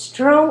Bandha, a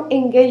strong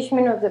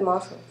engagement of the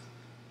muscles.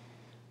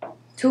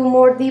 2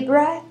 more deep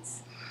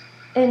breaths,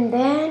 and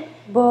then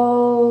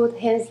both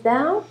hands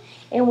down,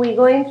 and we're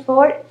going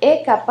for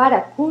Eka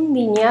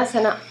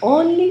Parakundinyasana,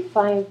 only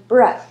 5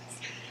 breaths.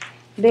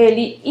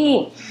 Belly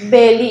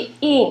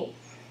in,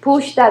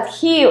 push that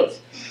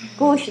heels,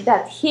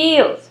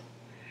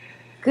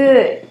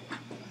 good.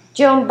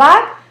 Jump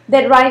back,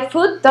 the right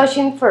foot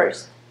touching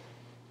first.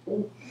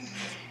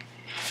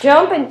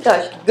 Jump and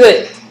touch,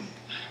 good.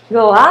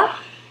 Go up,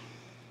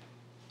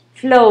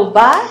 flow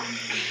back,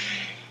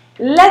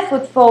 left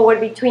foot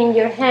forward between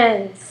your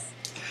hands.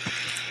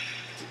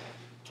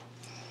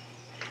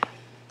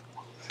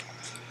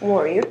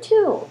 Warrior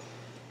 2.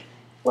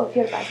 Work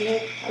your back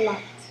leg a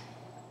lot.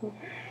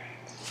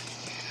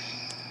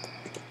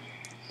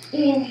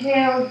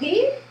 Inhale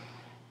deep.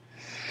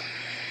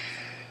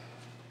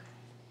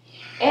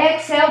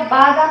 Exhale,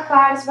 Baddha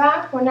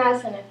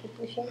Parsvakonasana. Keep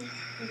pushing.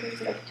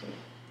 This leg too.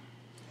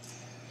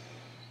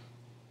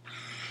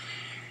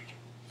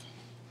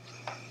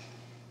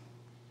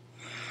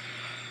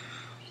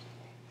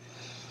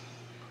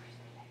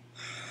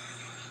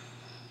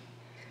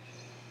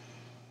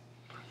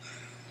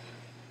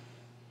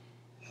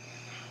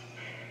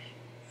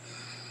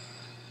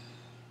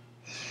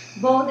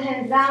 Both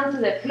hands down to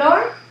the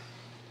floor.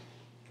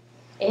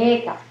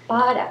 Eka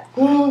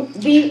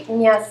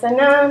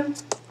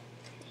Parakundinyasana.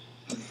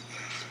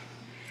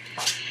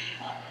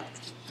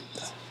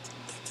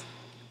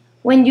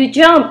 When you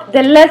jump,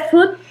 the left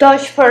foot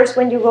touch first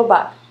when you go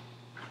back.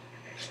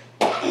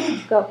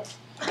 Go.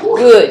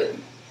 Good.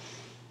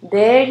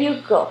 There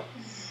you go.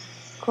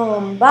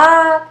 Come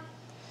back.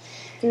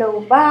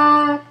 Flow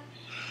back.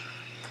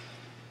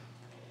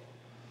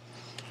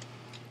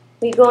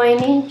 We're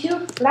going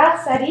into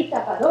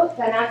Prasarita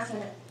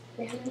Padottanasana.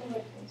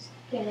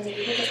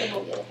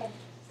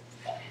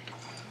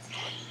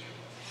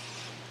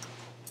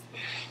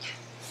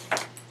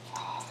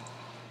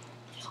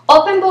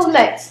 Open both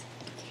legs.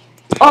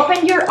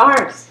 Open your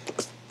arms.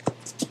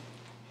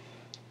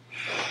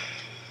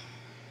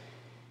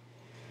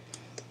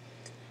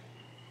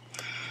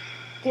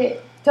 Good.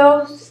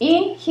 Toes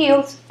in,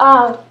 heels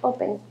out.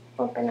 Open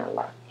a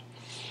lot.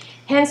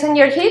 Hands on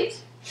your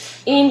hips.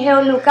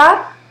 Inhale, look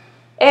up.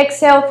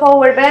 Exhale,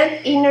 forward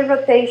bend, inner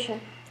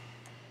rotation.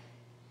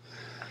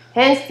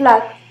 Hands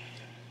flat.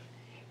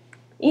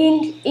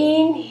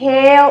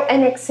 Inhale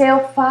and exhale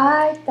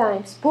 5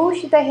 times.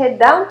 Push the head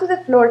down to the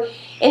floor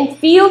and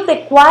feel the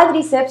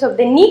quadriceps of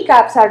the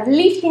kneecaps are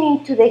lifting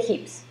into the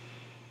hips.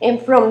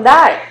 And from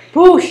that,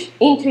 push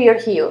into your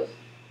heels.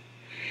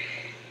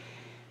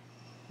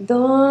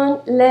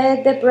 Don't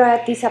let the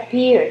breath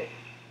disappear.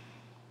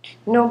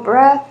 No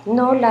breath,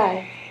 no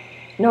life.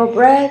 No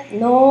breath,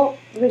 no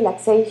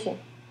relaxation.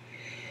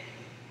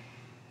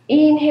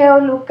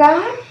 Inhale, look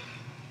up.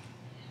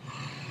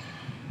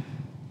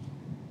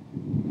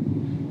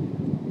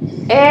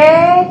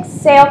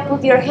 Exhale,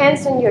 put your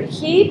hands on your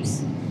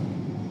hips.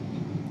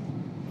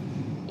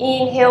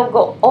 Inhale,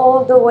 go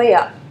all the way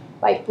up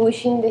by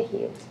pushing the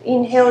heels.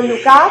 Inhale,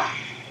 look up.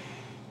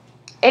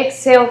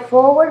 Exhale,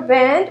 forward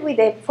bend with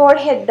the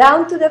forehead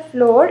down to the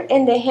floor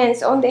and the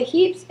hands on the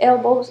hips,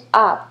 elbows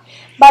up.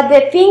 But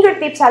the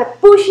fingertips are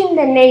pushing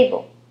the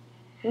navel.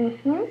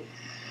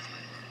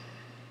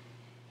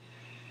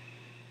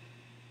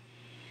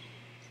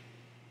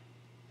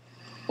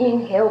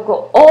 Inhale,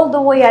 go all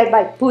the way up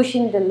by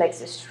pushing the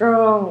legs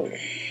strongly.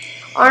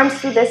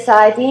 Arms to the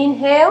side,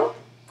 inhale.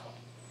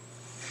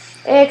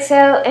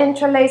 Exhale,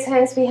 interlace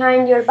hands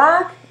behind your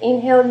back.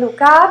 Inhale,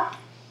 look up.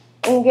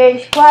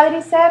 Engage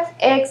quadriceps.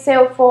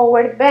 Exhale,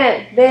 forward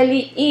bend.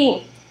 Belly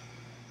in.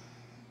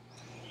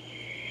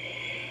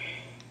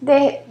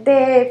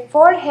 The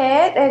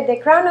forehead, the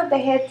crown of the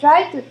head,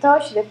 try to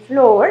touch the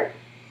floor.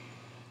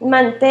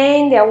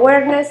 Maintain the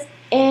awareness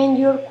and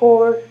your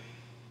core,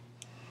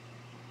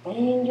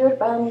 and your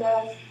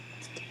bandhas,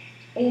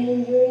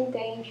 and your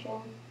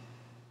intention.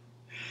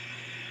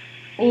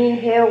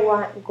 Inhale,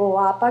 one, go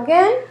up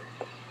again.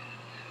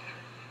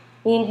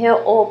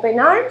 Inhale, open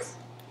arms.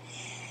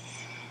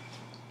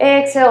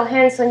 Exhale,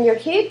 hands on your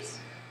hips.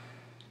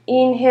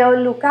 Inhale,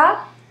 look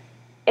up.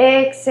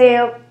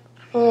 Exhale,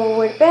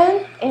 forward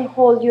bend, and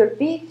hold your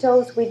big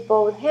toes with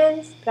both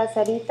hands.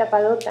 Prasarita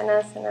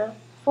Padottanasana.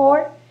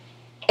 4.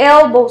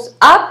 Elbows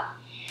up,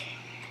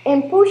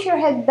 and push your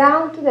head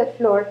down to the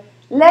floor.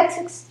 Legs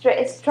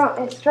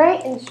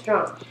straight and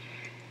strong.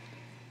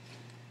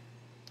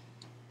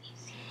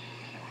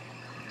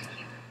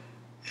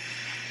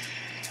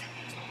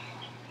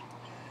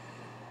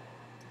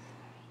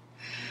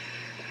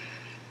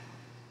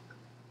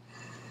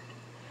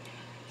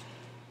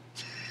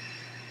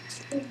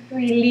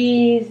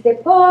 Release the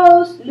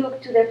pose,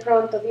 look to the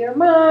front of your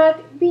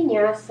mat,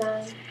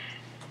 Vinyasa.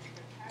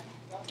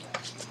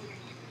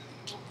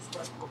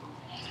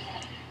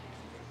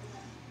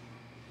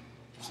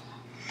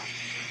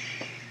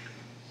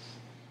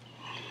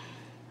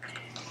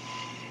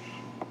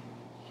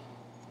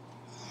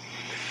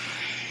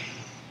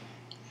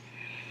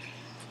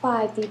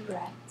 Five deep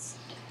breaths.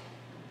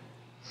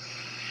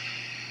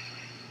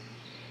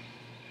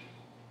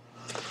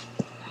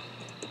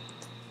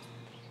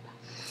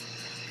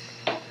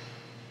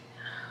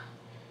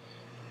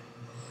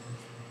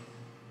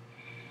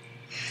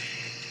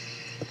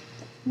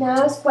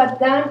 Now squat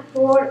down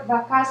for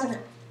Bakasana.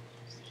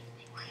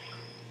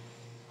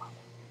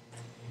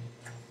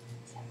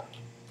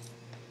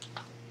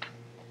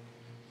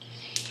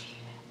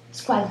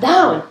 Squat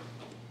down.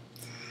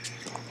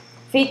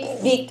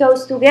 Feet, big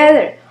toes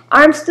together.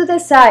 Arms to the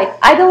side.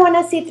 I don't want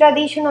to see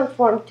traditional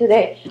form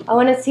today. I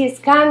want to see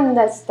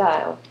Skanda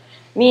style.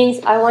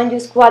 Means I want you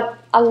to squat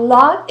a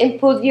lot and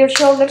put your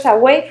shoulders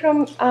away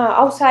from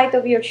outside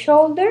of your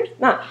shoulders.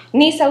 No,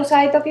 knees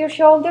outside of your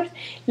shoulders.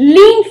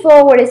 Lean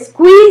forward,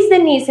 squeeze the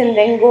knees and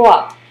then go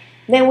up.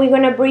 Then we're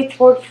going to breathe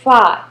for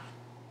 5.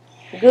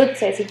 Good,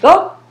 Ceci.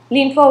 Go.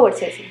 Lean forward,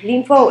 Ceci.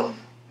 Lean forward.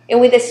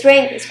 And with the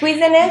strength, squeeze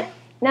the neck.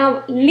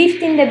 Now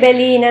lifting the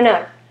belly in and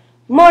up.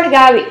 More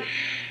Gabi.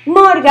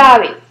 More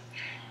Gabi.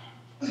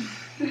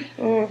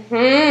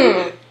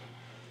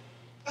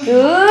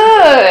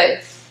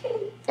 Good.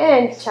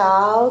 And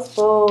child's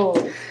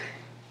pose.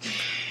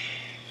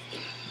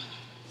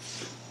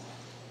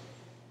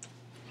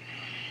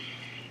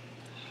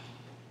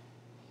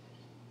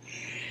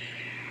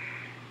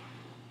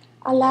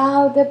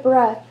 Allow the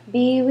breath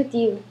be with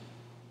you.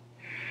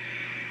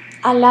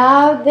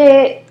 Allow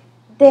the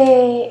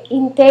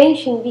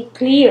intention be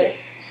clear.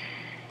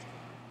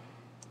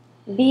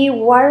 Be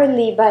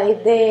worldly by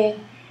the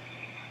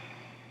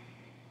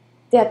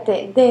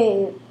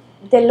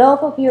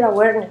love of your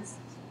awareness.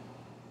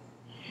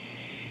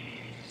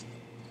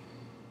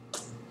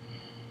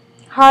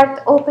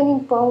 Heart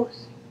opening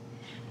pose.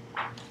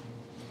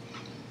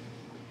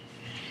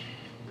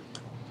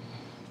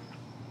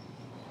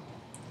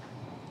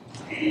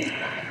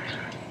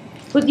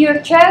 Put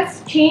your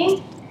chest,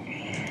 chin,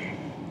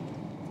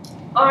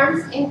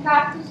 arms in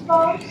cactus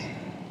pose.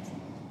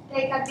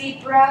 Take a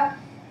deep breath.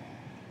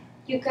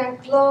 You can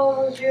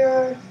close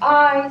your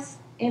eyes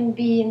and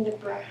be in the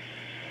breath.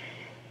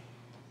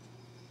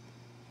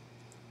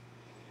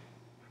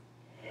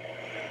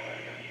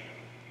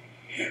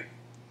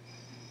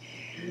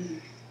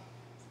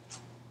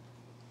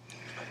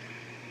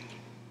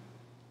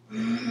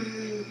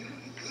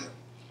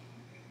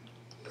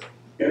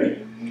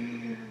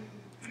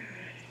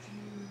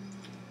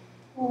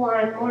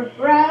 One more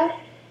breath,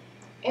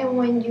 and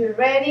when you're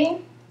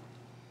ready,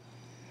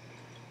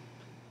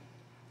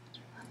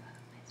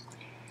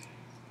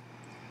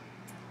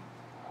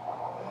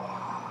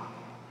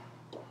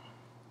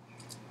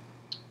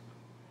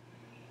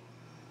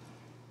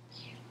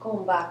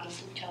 come back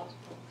into child's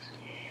pose.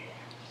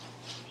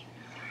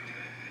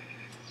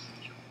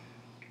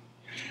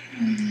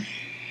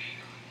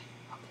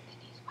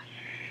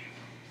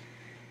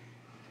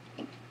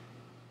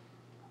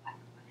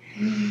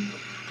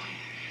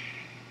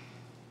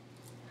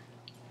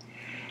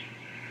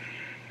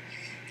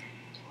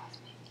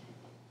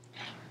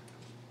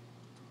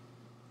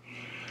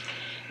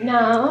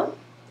 Now,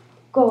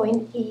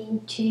 going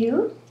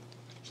into,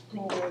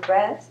 when you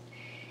rest,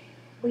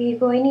 we're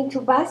going into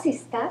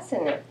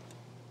Vasisthasana.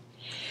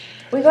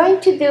 We're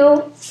going to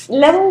do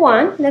level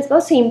 1, let's go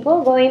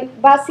simple, going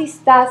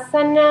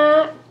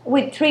Vasisthasana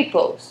with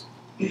triples.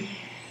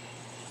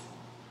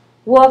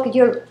 Walk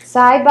your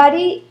side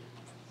body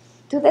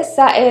to the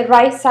side,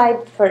 right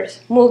side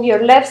first. Move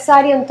your left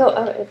side on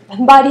top,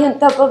 body on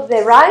top of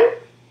the right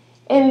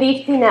and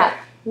lifting up.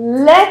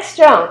 Legs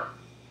strong.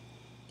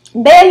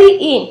 Belly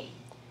in.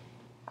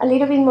 A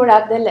little bit more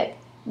up the leg.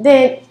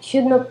 Then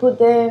should not put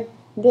the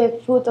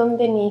foot on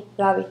the knee,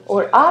 Gabi,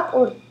 or up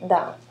or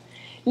down.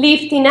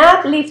 Lifting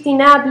up, lifting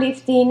up,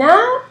 lifting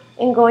up,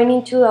 and going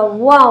into a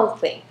wow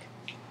thing.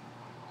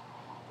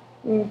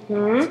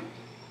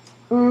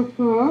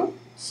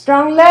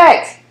 Strong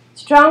legs,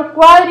 strong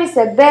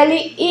quadriceps,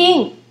 belly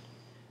in.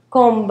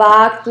 Come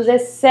back to the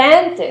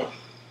center.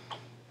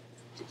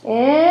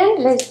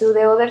 And let's do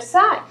the other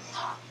side.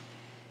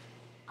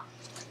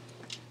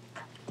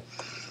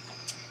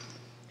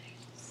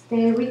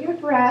 Stay with your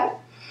breath.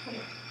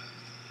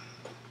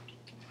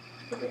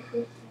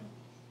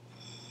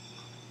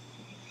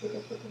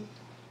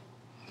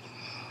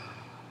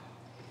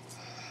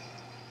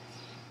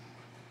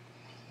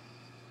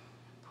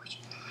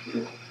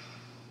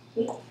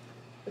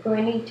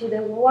 Going into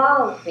the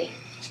wall thing.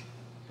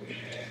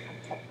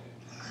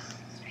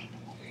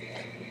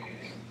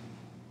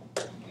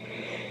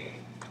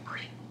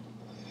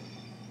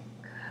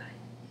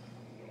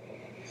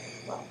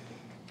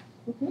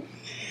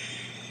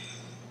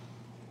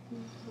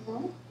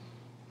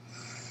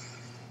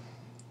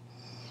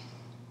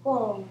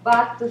 Come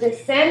back to the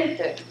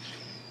center.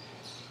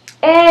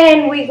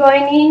 And we're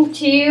going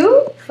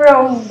into,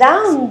 from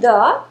down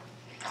dog,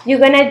 you're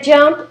going to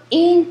jump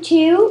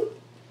into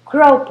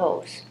crow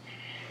pose.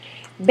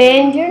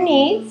 Bend your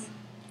knees.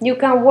 You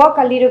can walk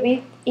a little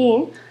bit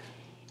in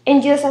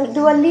and just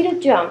do a little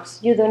jumps.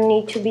 You don't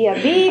need to be a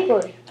big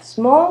or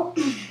small.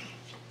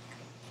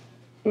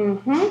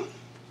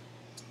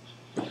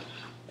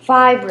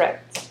 5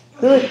 breaths.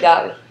 Good,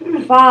 Gabi.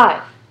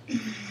 5,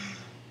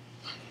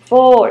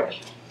 4,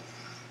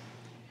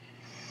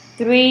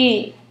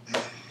 3,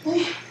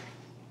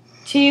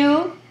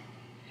 2,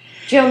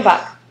 jump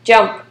back.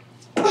 Jump.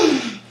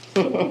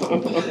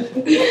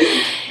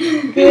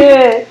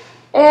 Good.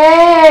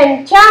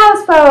 And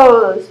child's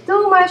pose.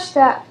 Too much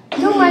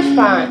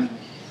fun.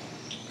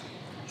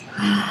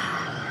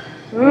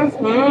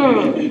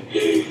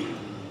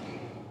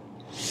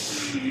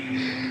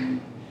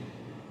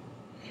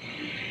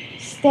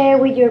 Stay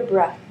with your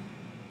breath.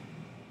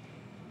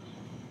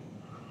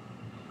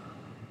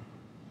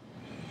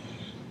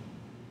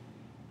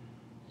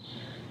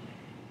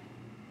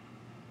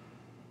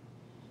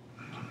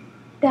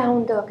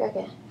 Down dog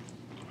again.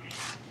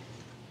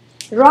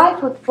 Right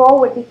foot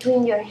forward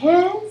between your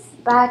hands,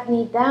 back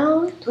knee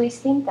down,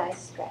 twisting thigh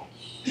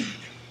stretch.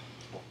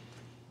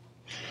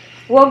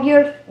 Walk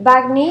your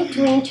back knee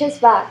 2 inches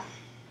back.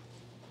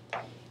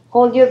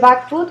 Hold your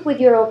back foot with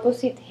your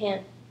opposite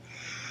hand.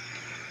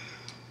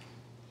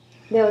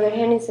 The other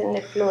hand is on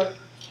the floor.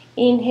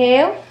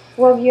 Inhale,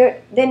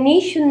 the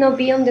knee should not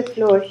be on the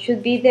floor,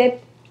 should be the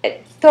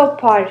top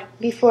part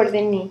before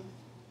the knee.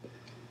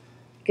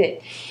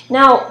 Good.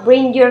 Now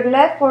bring your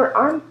left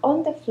forearm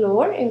on the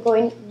floor and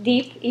going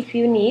deep if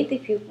you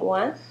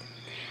want.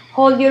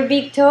 Hold your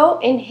big toe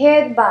and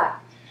head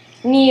back.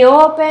 Knee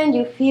open,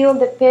 you feel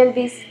the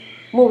pelvis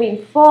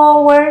moving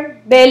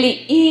forward,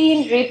 belly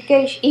in,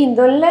 ribcage in.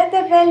 Don't let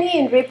the belly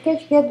and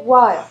ribcage get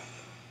wild.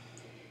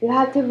 You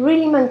have to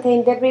really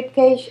maintain the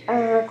ribcage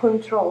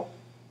control.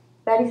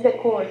 That is the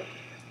core.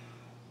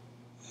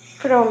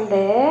 From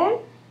there,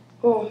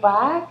 go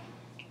back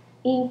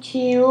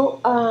into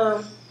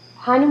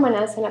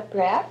Hanumanasana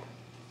prep.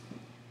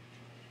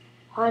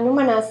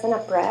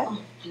 Hanumanasana prep.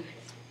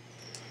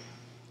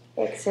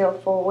 Exhale,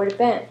 forward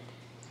bend.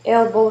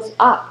 Elbows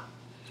up.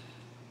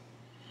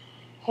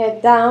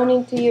 Head down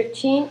into your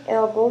chin,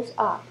 elbows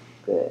up.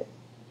 Good.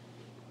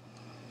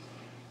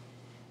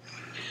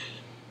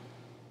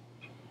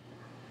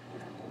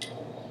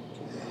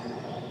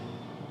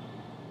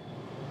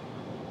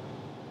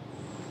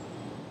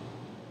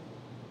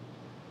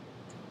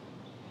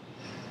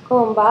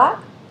 Come back.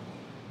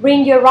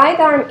 Bring your right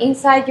arm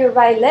inside your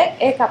right leg,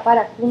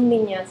 Ekapara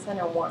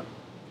Kundinyasana 1.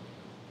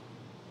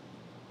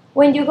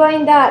 When you go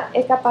in that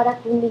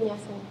Ekapara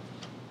Kundinyasana,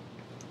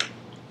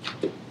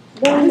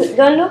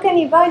 don't look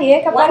anybody,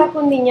 Ekapara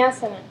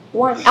Kundinyasana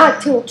 1.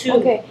 2.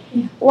 Okay.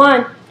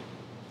 1,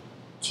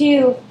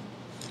 2,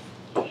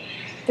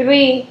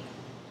 3,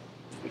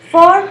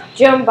 4.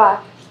 Jump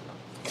back.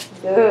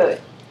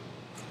 Good.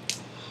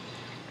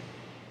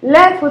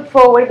 Left foot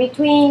forward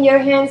between your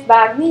hands,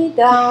 back knee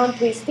down,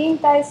 twisting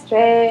thigh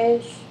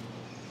stretch.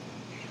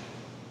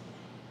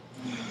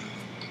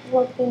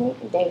 Walk the knee.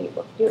 There you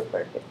go. You're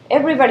perfect.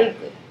 Everybody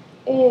good.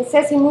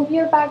 Ceci, move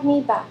your back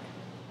knee back.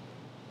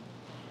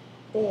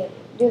 There.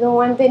 You don't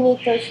want the knee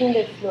touching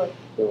the floor.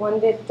 You want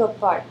the top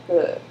part.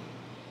 Good.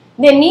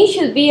 The knee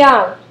should be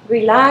out.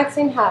 Relax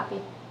and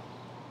happy.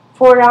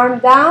 Forearm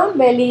down,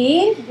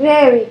 belly in.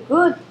 Very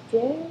good.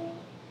 Yeah.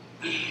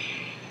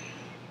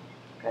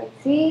 Okay,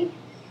 see?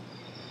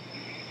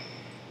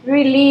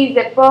 Release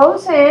the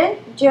pose and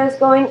just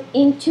going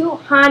into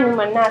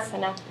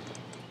Hanumanasana.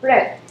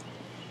 Breath.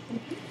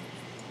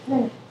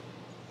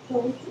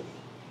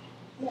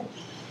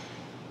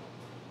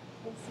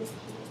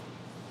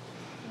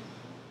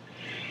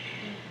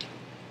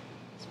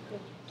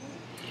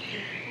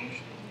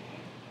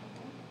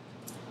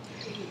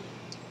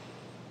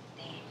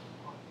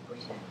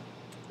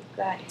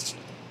 Got it.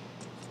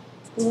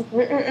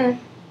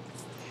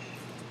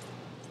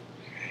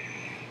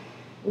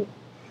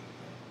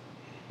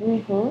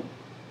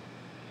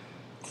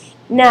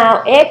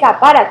 Now,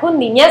 Ekapara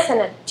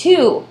Kundinyasana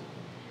 2.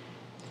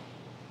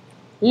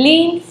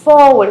 Lean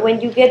forward. When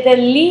you get the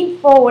lean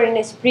forward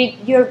and spread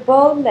your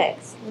both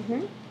legs.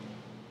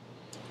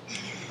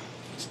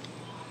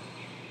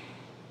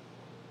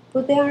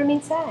 Put the arm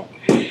inside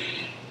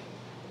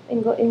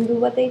and go and do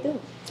what they do.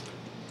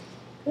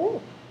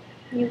 Good.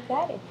 You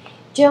got it.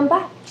 Jump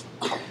back.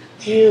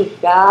 You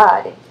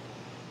got it.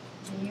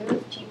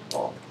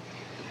 Beautiful.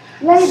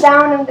 Lay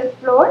down on the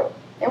floor,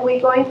 and we're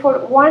going for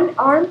one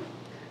arm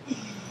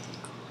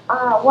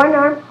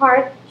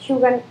heart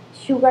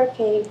sugar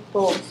cake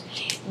pose.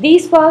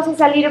 This pose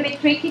is a little bit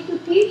tricky to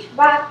teach,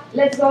 but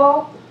let's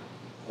go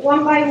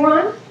one by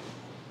one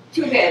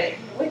together.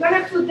 We're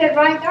going to put the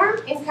right arm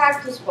in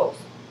cactus pose.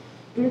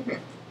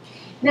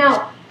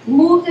 Now,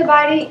 move the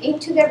body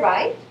into the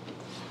right.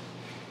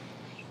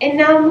 And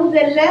now move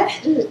the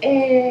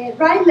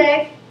right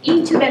leg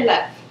into the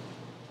left.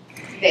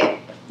 There.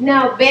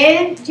 Now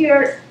bend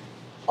your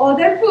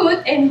other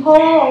foot and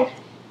hold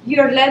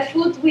your left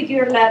foot with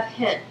your left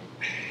hand.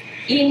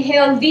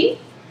 Inhale deep.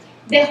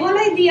 The whole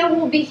idea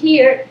will be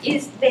here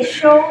is the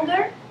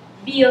shoulder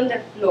be on the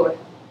floor,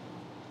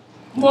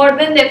 more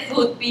than the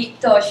foot be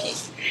touching.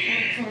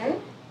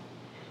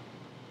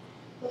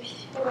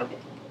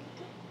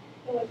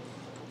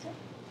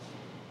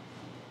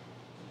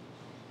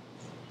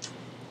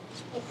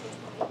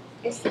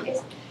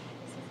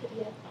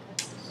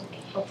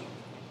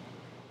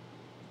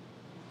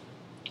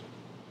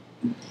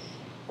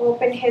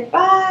 Open head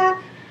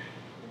back.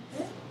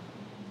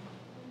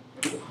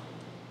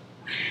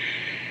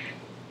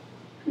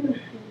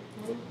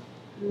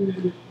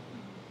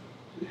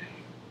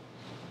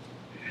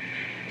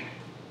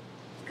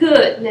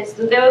 Good. Let's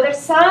do the other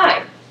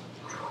side.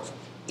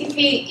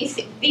 If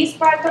this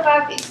part of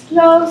it is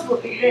closed, will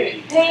be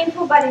very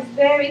painful, but it's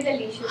very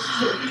delicious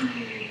too.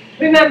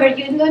 Remember,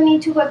 you don't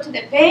need to go to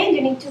the pain,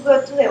 you need to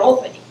go to the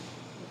opening.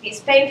 If it's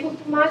painful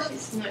too much,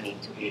 it's no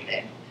need to be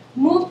there.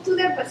 Move to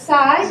the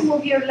side,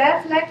 move your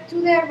left leg to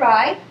the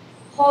right,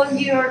 hold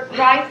your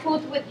right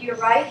foot with your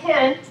right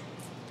hand,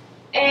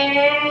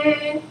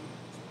 and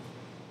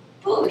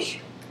push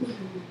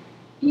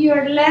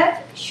your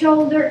left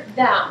shoulder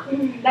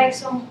down, like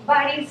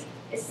somebody's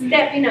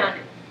stepping on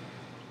it.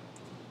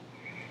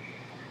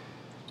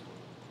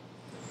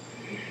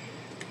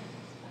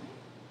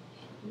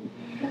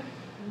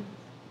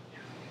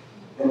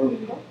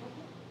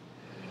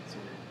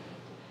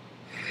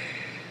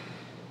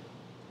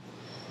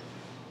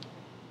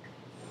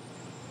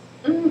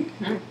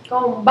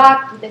 Come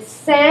back to the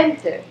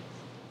center.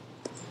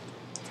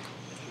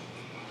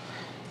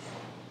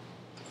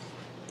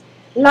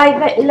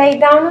 Lay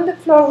down on the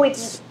floor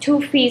with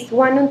 2 feet,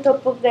 one on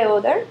top of the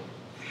other,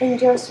 and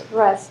just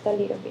rest a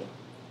little bit.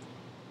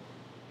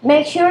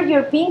 Make sure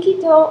your pinky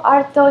toe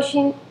are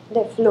touching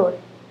the floor.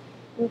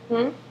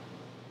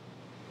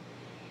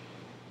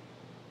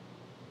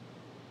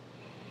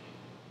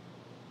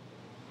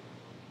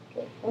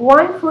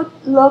 One foot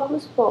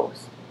locust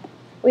pose.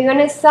 We're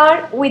going to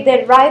start with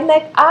the right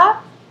leg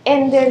up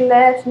and the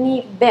left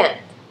knee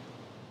bent.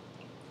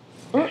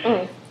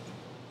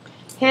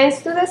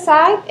 Hands to the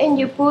side, and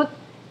you put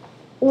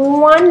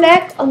one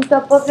leg on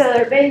top of the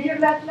other. Bend your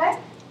left leg.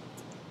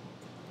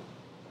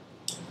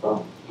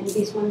 Oh, and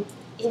this one?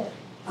 Yeah.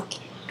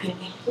 Okay.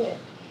 Good.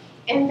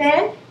 And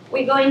then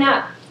we're going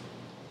up.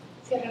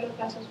 Cierra los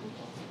brazos un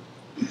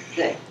poco.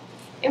 Good.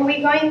 And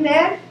we're going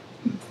there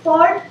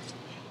for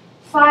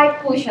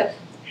 5 push-ups.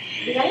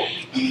 You got it?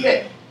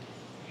 Good.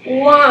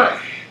 1.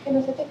 Que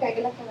no se te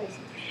caiga la cabeza.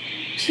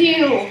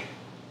 2.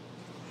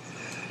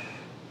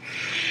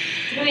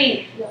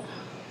 3.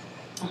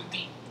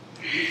 Okay.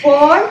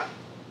 4.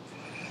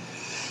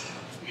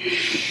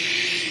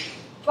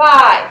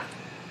 5.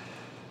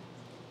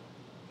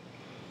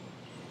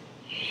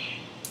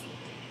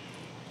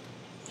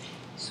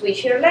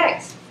 Switch your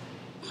legs.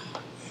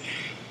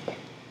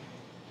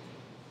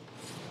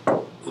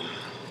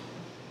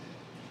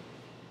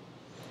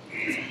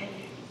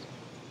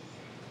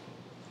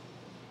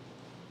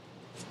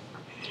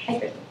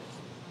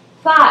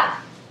 Five.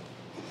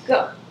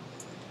 Go.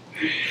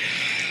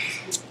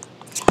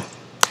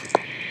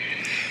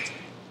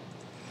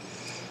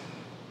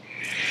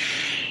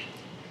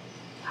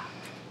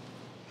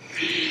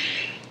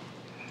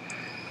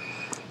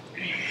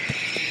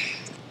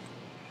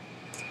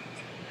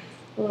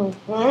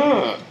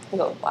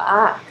 Go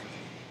back.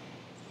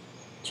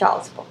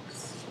 Child's pose.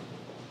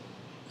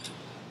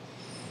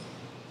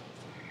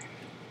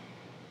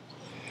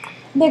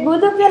 The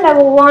good of the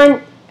level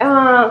 1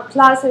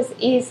 classes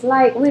is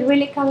like we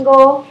really can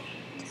go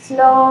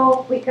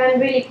slow, we can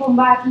really come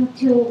back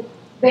into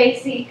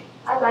basic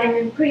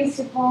alignment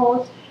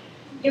principles.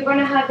 You're going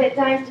to have the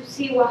time to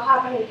see what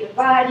happened with your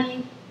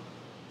body.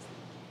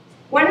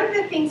 One of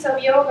the things of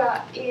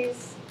yoga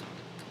is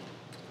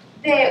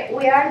that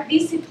we are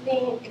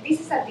disciplined.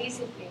 This is a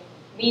discipline.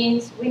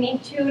 Means we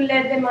need to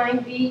let the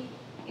mind be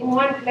in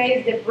one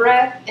place, the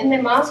breath and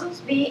the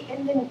muscles be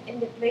in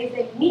the place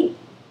they need.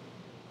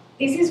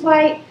 This is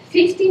why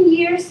 15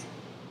 years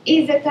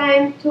is the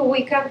time to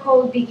we can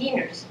call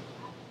beginners.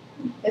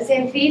 The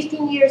same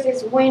 15 years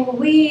is when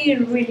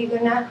we're really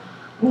gonna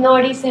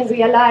notice and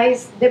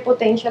realize the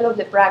potential of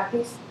the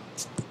practice,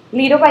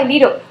 little by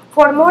little.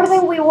 For more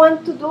than we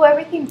want to do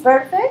everything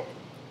perfect,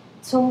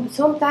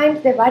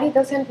 sometimes the body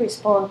doesn't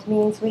respond,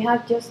 means we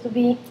have just to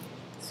be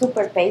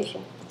super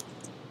patient.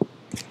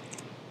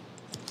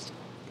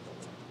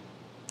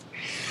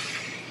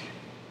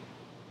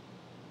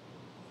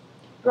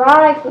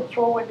 Right foot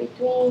forward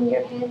between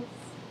your hands.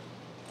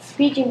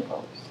 Pigeon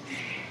pose.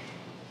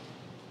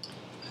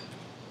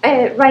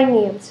 Right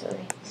knee, I'm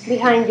sorry.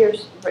 Behind your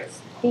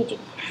wrist. Pigeon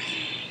pose.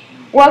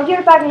 Walk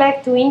your back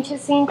leg 2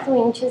 inches in, 2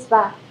 inches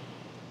back.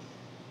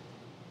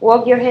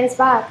 Walk your hands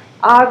back.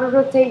 Elbow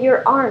rotate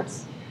your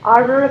arms.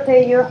 Elbow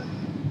rotate your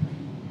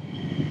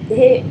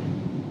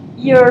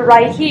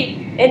right hip.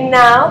 And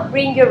now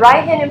bring your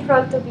right hand in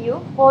front of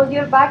you. Hold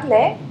your back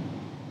leg.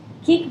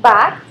 Kick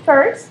back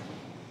first.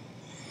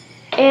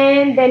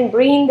 And then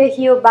bring the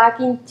heel back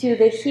into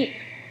the hip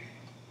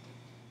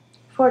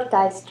for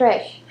tight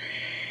stretch.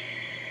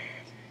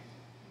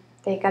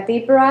 Take a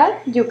deep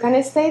breath. You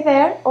can stay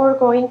there or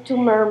go into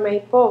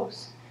mermaid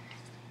pose.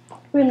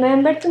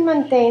 Remember to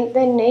maintain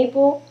the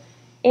navel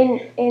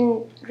and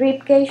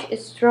rib cage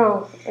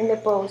strong in the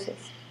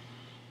poses.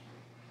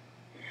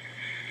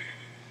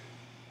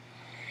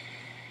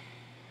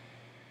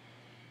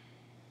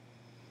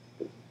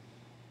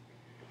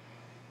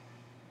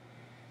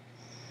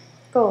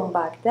 Come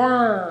back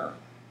down.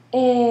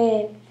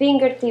 And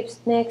fingertips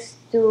next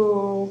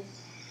to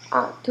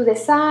the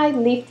side,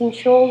 lifting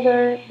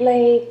shoulder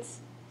blades.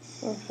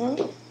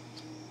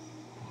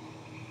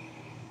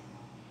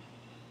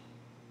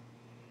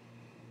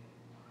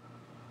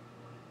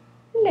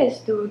 Let's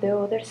do the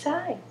other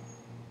side.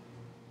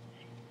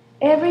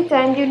 Every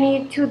time you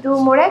need to do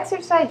more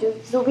exercise,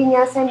 just do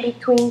vinyasa in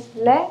between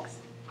legs,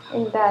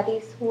 and that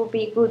will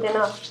be good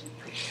enough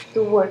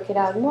to work it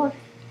out more.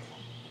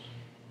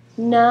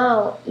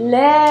 Now,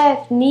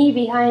 left knee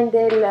behind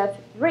the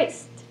left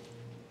wrist.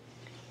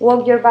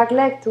 Walk your back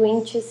leg 2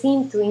 inches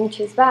in, 2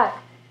 inches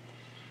back.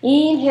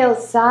 Inhale,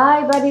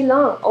 side body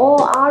long.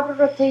 All out,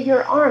 rotate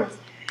your arms.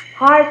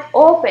 Heart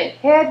open,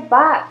 head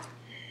back.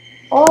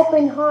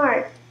 Open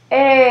heart.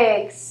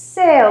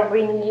 Exhale,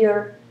 bring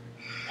your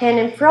hand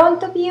in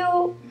front of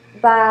you,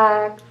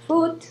 back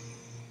foot.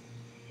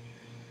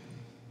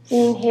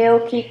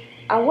 Inhale, kick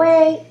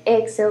away.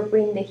 Exhale,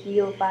 bring the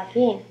heel back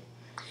in.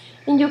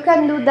 And you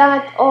can do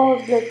that all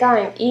the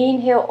time.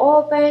 Inhale,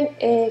 open,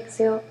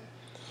 exhale.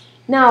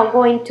 Now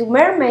going to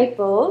mermaid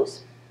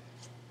pose.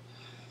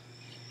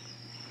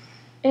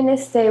 And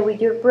stay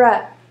with your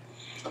breath.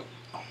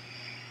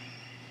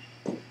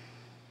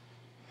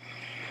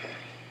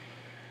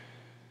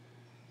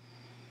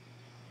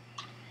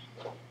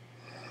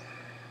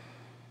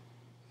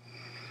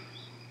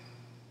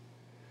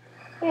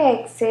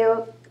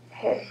 Exhale,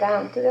 head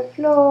down to the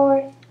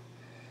floor.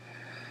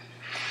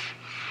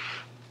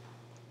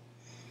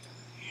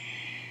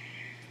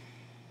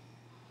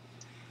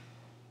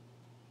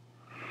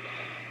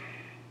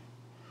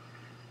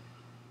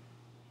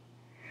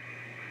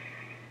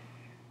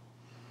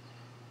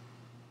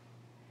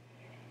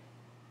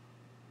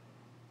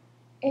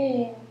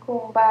 And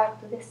come back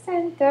to the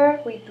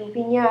center, we do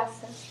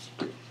Vinyasa.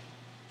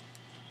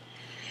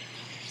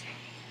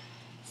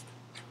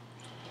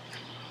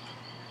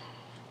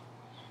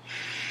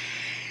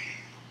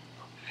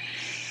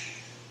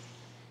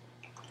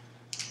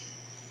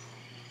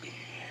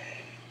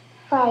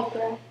 Five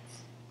breaths.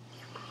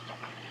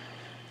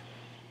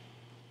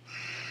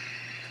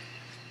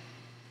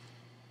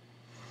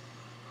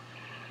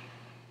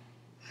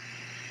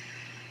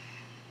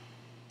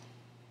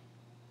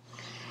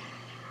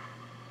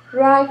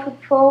 Right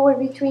foot forward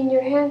between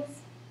your hands.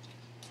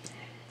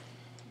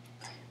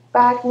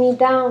 Back knee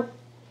down.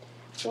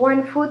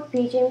 1 foot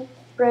pigeon,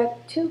 breath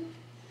 2.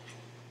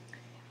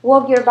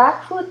 Walk your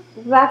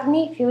back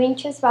knee a few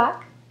inches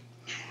back.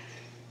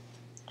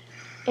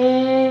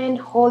 And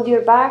hold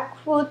your back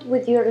foot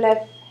with your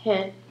left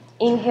hand.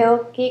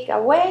 Inhale, kick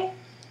away.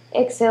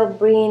 Exhale,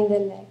 bring the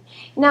leg.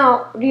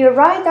 Now, your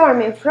right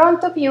arm in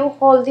front of you,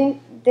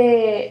 holding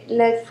the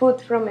left foot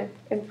from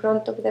in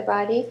front of the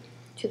body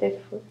to the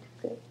foot.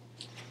 Good.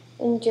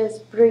 And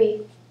just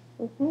breathe.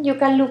 You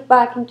can look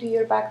back into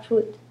your back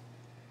foot.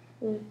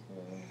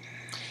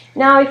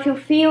 Now, if you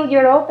feel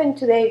you're open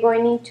today,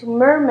 going into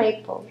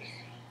mermaid pose,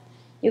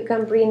 you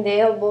can bring the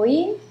elbow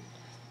in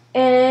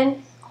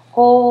and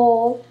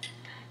hold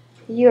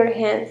your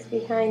hands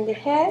behind the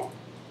head.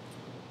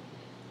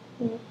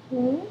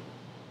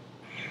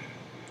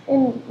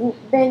 And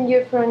bend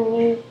your front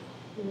knee.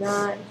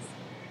 Nice.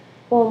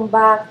 Come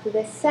back to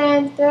the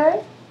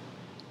center.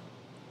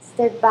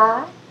 Step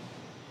back.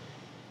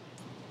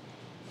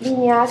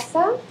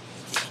 Vinyasa.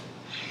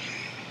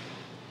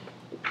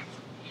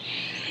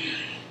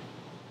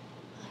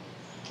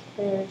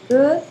 Very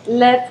good.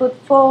 Left foot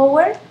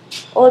forward.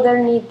 Other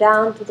knee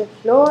down to the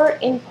floor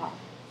in pause.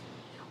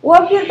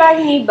 Walk your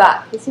back knee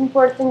back. It's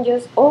important,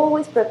 just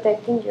always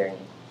protecting your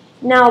knee.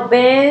 Now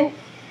bend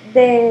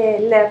the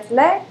left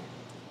leg.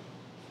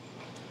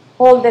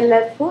 Hold the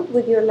left foot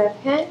with your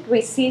left hand.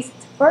 Resist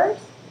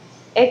first.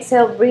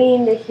 Exhale,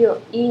 bring the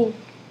heel in.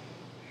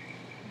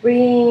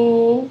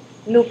 Bring,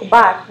 look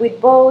back with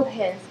both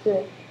hands.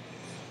 Good.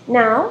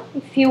 Now,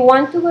 if you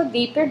want to go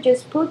deeper,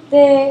 just put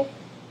the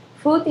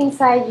foot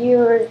inside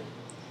your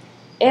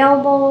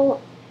elbow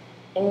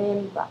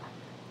and back.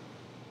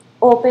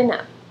 Open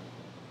up.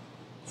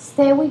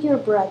 Stay with your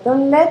breath.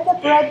 Don't let the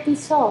breath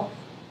dissolve.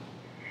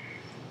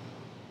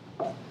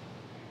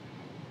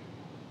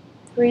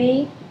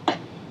 3,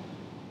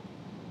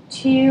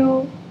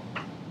 2,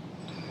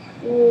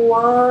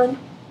 1.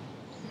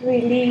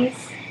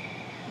 Release.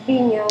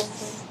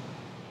 Vinyasa.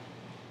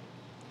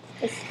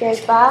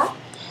 Step back.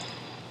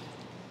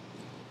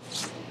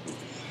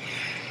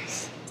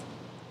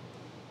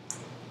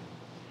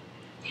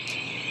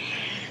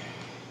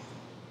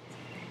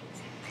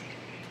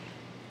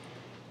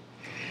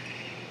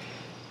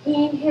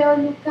 Inhale,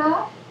 look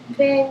up,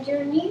 bend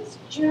your knees,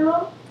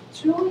 jump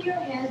through your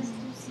hands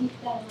to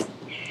sit down.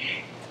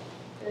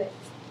 Good.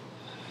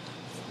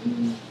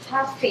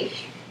 Half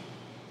fish.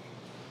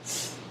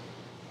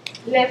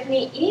 Left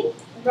knee in,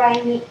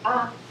 right knee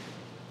up.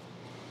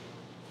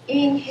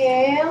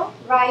 Inhale,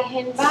 right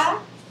hand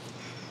back.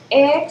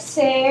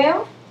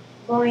 Exhale,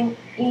 going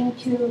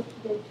into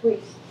the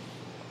twist.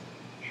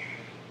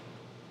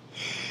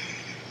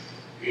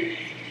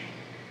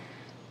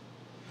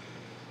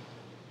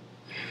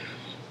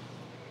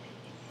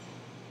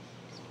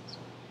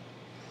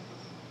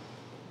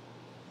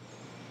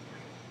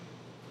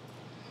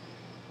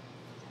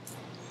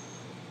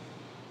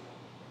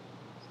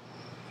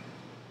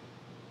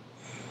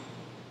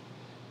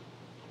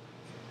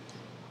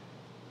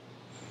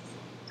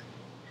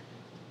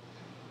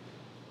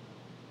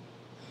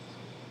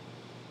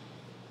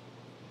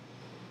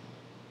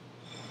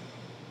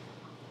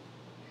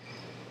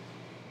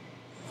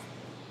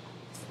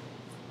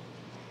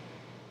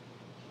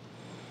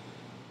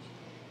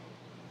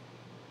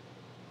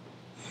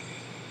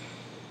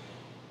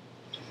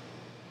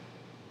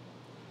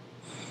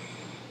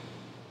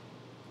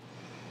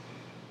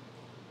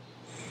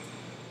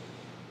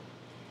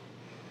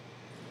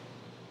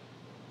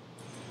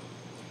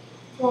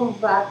 Go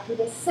back to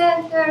the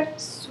center,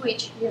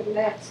 switch your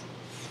legs.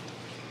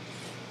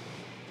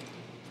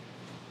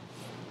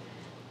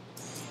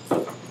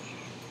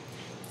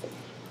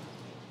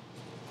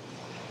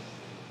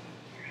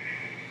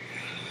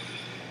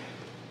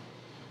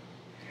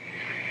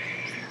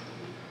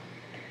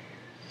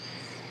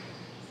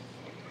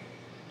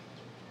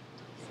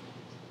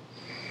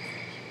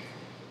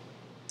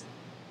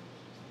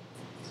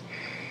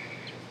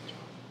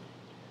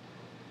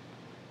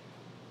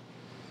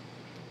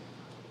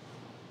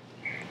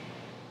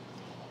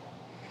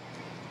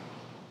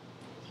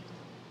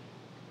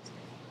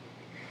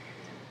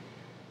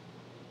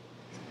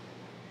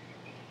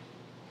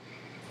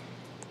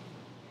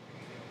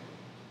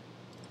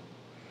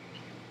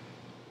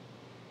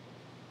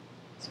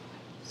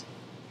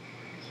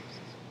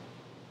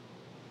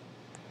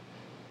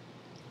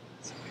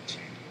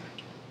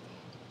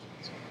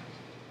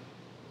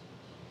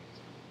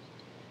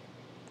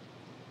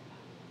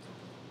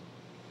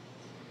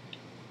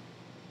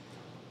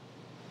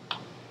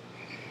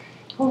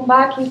 Come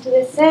back into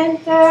the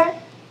center.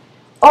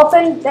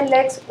 Open the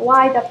legs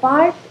wide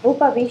apart.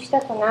 Upavishta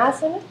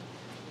Konasana.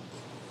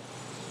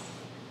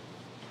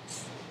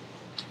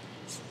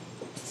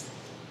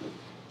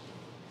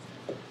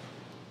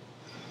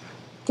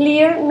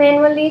 Clear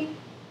manually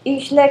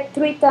each leg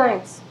 3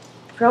 times.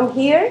 From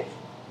here,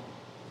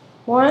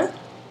 1,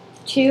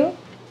 2,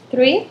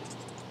 3.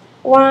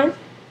 1,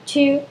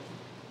 2,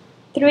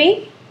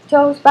 3.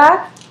 Toes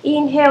back.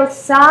 Inhale,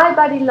 side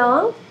body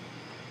long.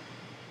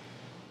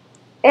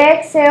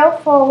 Exhale,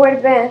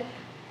 forward bend.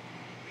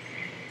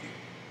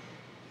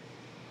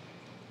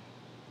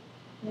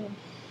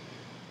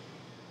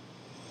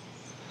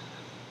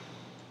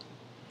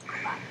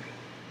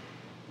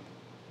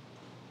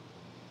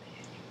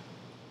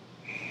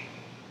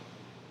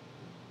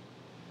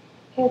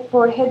 Head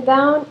forehead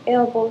down,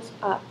 elbows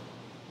up.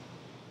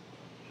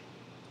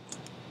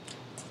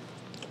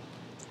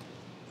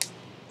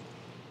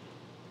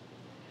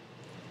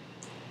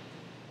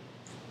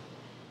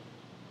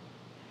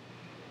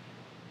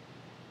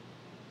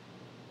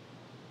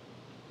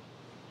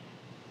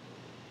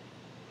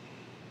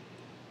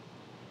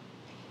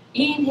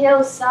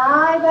 Inhale,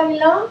 side body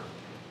long.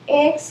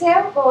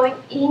 Exhale, going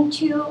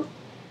into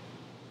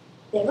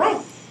the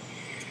right.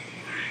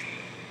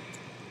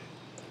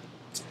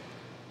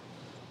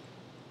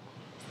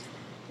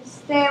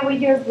 Stay with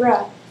your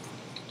breath.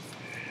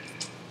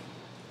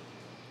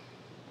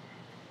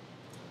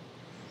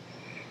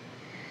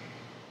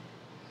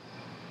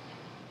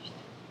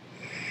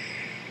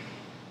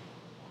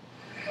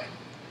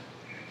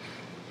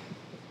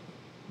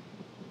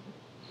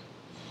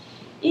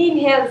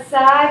 Inhale,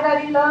 side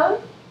body long.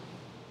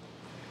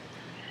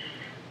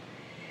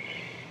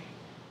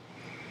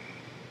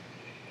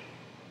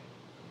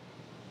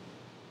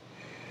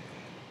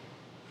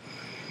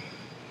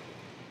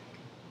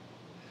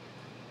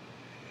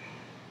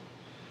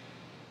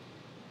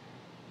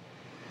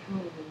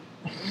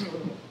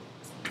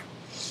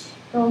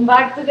 Come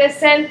back to the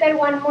center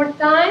one more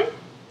time.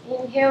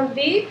 Inhale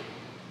deep.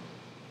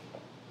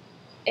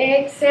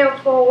 Exhale,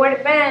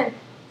 forward bend.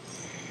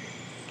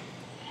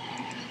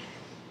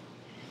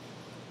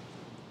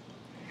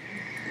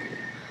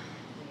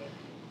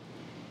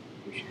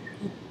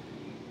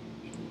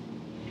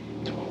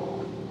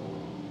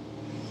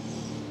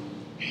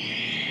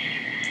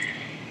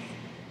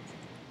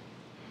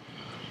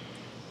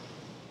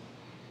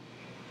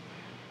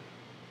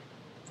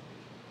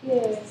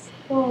 Yes,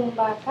 come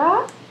back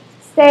up.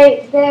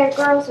 Stay there,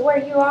 girls,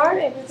 where you are,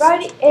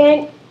 everybody,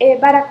 and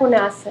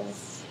Barakonasana.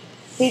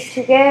 Feet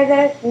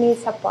together,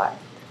 knees apart.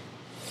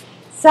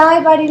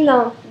 Side body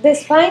long. The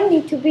spine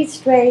needs to be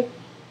straight.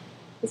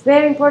 It's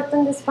very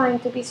important the spine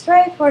to be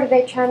straight for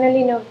the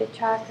channeling of the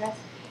chakras.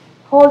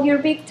 Hold your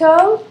big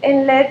toes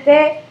and let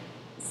the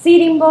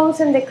sitting bones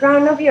and the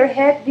crown of your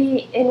head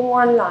be in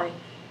one line.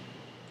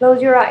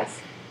 Close your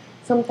eyes.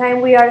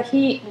 Sometimes we are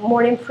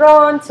more in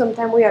front,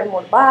 sometimes we are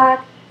more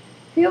back.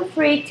 Feel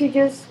free to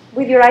just,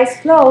 with your eyes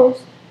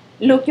closed,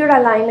 look your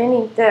alignment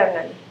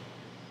internally.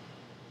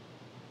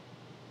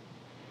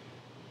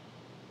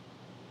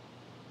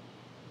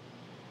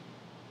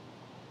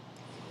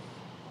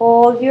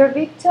 Hold your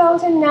big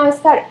toes and now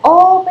start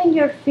open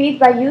your feet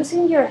by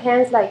using your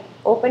hands like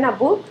open a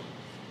book.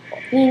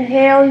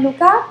 Inhale,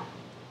 look up.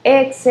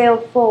 Exhale,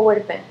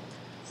 forward bend.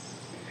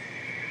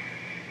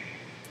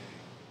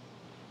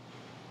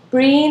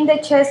 Bring the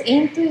chest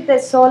into the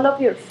sole of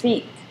your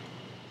feet.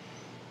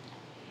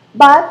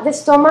 But the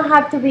stomach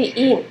has to be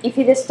in. If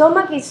the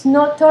stomach is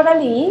not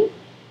totally in,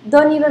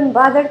 don't even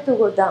bother to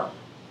go down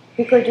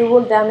because you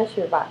will damage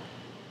your back.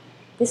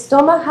 The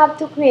stomach has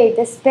to create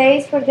the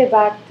space for the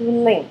back to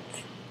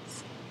length.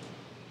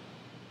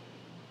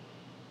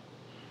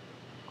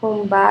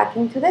 Come back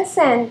into the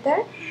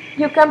center.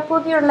 You can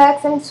put your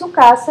legs in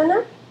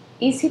Sukhasana,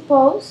 easy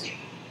pose.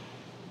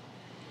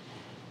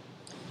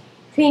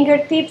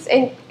 Fingertips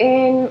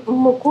in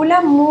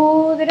Mukula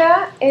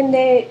Mudra in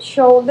the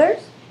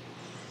shoulders.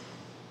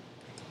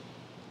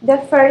 The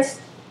first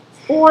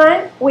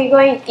one, we're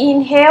going to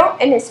inhale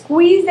and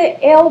squeeze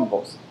the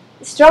elbows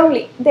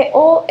strongly.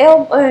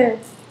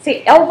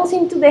 Elbows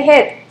into the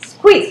head.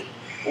 Squeeze.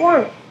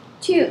 1,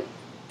 2,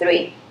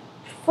 3,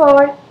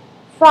 4,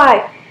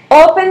 5.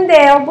 Open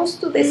the elbows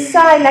to the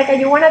side like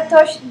you want to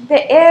touch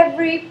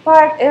every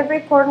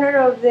corner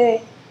of the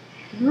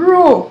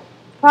room.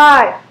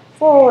 5,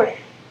 4,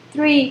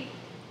 3,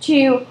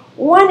 2,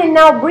 1. And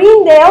now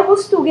bring the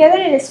elbows together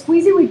and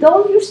squeeze it with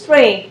all your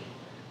strength.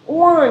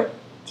 1,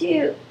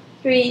 2,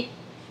 3,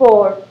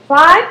 4,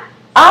 5.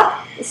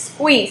 Up,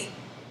 squeeze.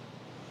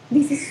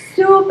 This is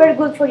super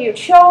good for your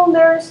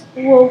shoulders.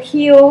 Will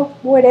heal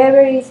whatever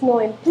is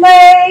not in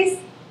place.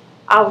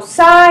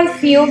 Outside,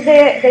 feel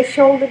the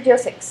shoulder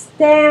just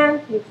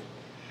extend. You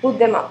put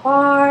them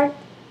apart.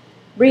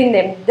 Bring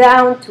them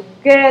down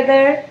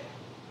together.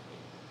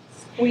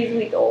 Squeeze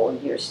with all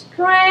your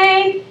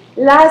strength.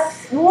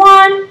 Last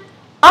one.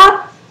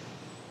 Up.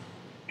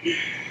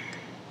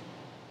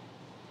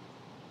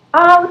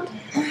 Out.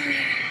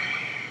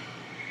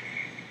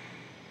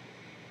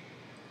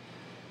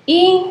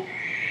 In.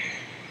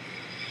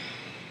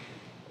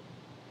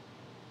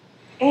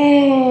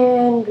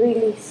 And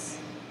release.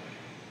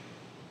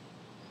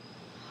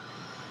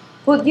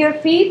 Put your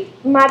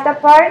feet mat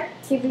apart.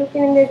 Keep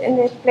looking in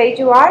the place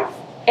you are.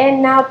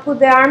 And now put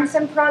the arms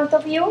in front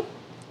of you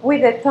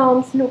with the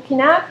thumbs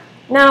looking up.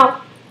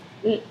 Now,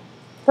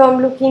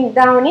 thumb looking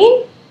down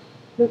in.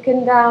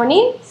 Looking down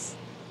in.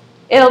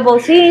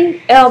 Elbows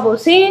in.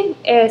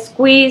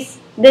 Squeeze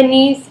the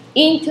knees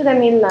into the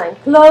midline.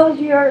 Close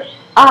your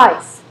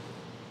eyes.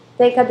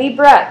 Take a deep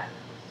breath.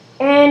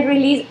 And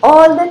release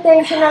all the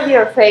tension of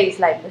your face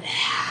like this.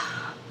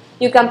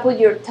 You can put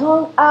your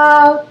tongue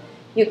out.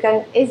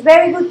 It's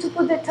very good to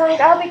put the tongue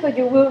out because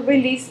you will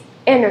release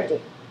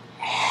energy.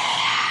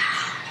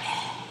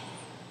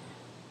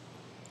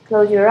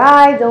 Close your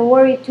eyes. Don't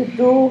worry to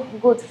do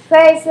good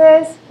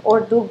faces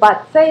or do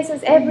bad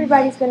faces.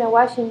 Everybody's going to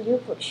watch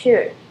you for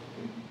sure.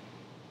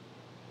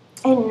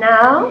 And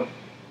now,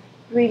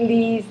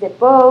 release the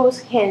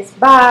pose, hands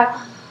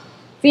back,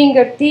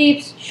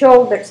 fingertips,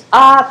 shoulders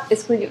up,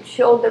 squeeze your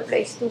shoulder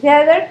blades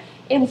together,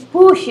 and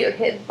push your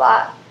head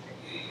back.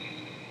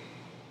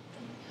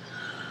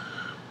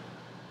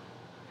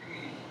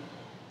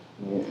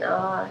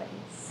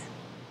 Nice.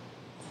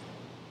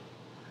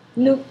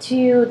 Look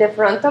to the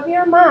front of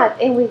your mat,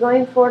 and we're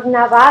going for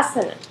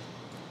Navasana.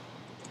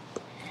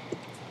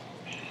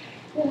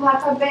 You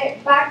have a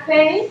back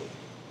pain,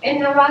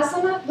 and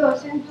Navasana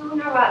doesn't do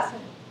Navasana.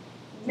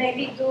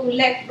 Maybe do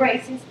leg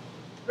bracing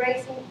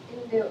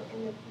in the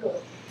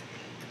floor.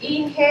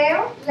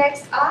 Inhale,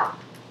 legs up.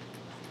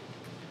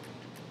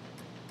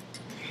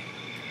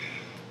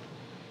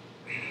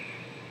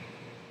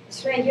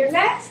 Straighten your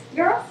legs,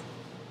 girls.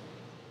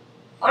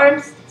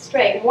 Arms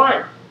straight.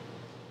 1,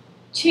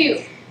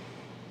 2,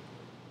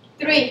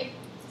 3,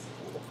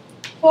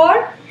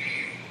 4.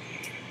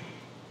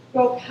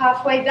 Go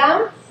halfway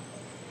down.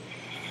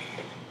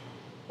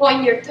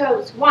 Point your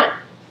toes. 1,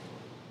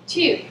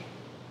 2,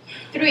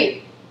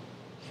 3,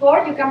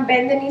 4. You can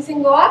bend the knees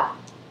and go up.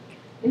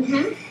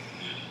 1.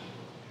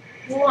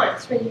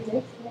 Straighten your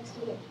legs next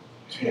to it.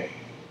 2.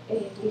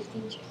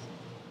 Lifting chest.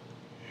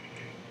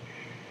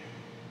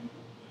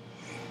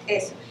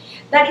 Eso.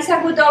 That is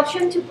a good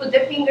option to put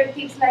the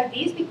fingertips like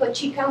this because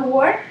she can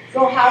work.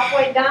 Go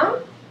halfway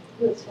down.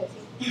 Good,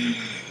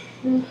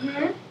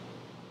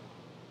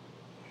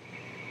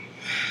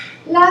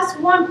 Last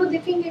one, put the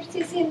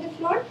fingertips in the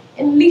floor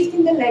and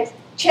lifting the legs.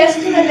 Chest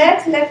to the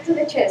legs, left to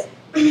the chest.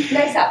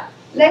 Legs up,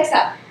 legs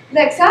up,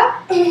 legs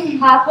up.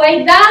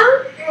 Halfway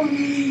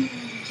down.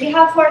 She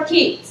have 4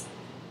 kids.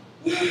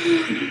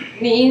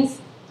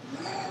 Means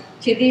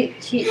she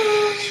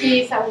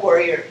is a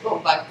warrior. Go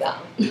back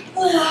down.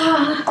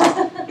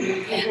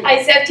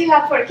 I said she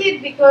had 4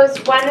 kids because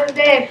one of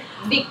the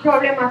big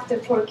problem after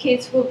 4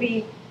 kids will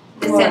be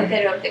the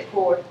center of the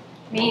core.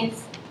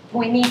 Means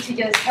we need to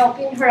just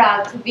helping her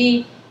out to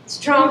be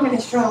strong and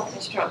strong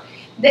and strong.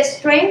 The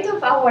strength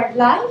of our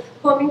life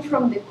coming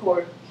from the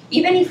core.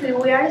 Even if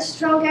we are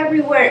strong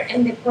everywhere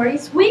and the core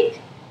is weak,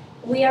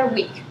 we are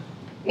weak.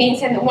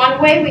 Means in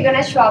one way we're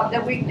gonna show up the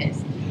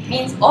weakness.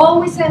 Means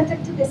always enter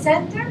to the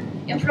center,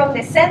 and from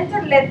the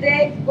center let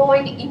the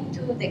going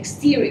into the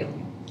exterior.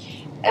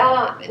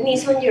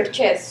 Knees on your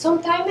chest.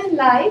 Sometime in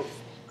life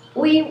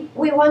we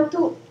want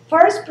to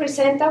first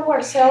present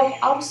ourselves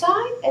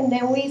outside and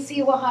then we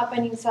see what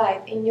happens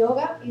inside. In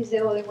yoga, it's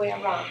the other way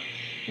around.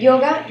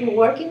 Yoga, you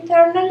work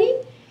internally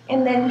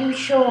and then you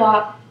show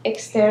up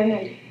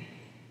externally.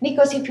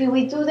 Because if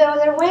we do the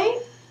other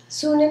way,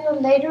 sooner or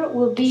later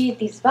will be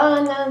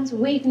disbalance,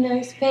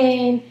 weakness,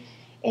 pain,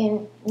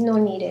 and no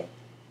needed.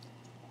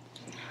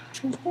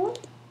 We're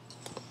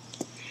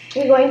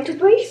going to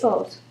bridge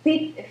pose.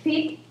 Feet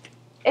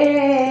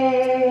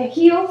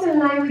heels in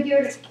line with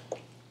your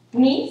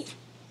knees.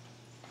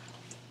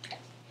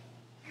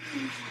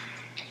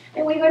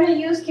 And we're going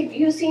to keep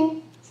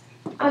using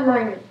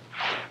alignment.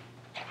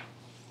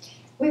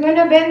 We're going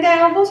to bend the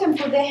elbows and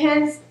put the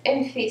hands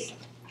and fists.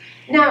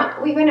 Now,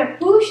 we're going to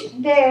push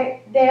the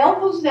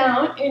elbows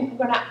down and we're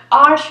going to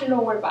arch the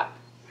lower back.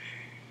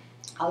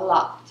 A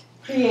lot.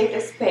 Create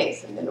a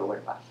space in the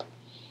lower back.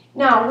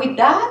 Now, with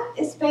that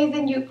space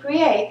that you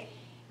create,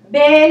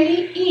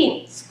 belly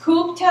in,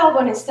 scoop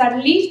tailbone and start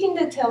lifting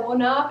the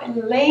tailbone up and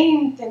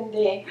lengthen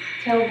the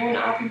tailbone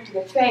up into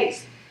the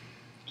face.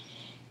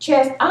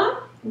 Chest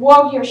up.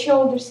 Walk your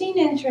shoulders in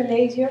and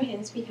interlace your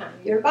hands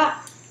behind your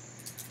back.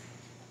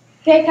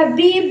 Take a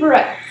deep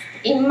breath.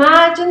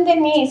 Imagine the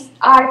knees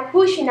are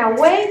pushing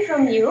away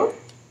from you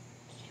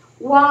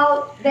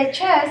while the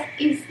chest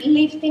is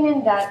lifting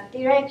in that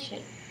direction.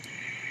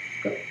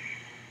 Good.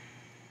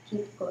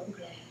 Keep going.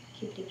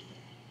 Keep lifting.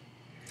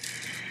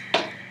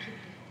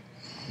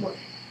 More.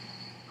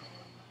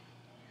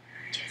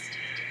 Chest.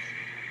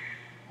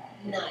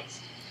 Nice.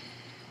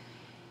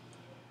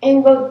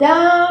 And go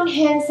down,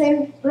 hands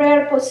in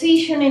prayer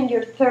position in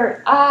your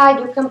third eye.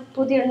 You can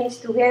put your knees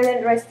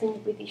together,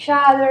 resting with each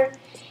other.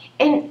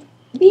 And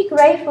be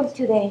grateful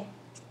today.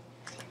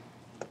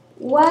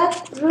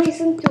 What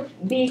reason to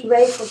be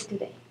grateful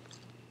today?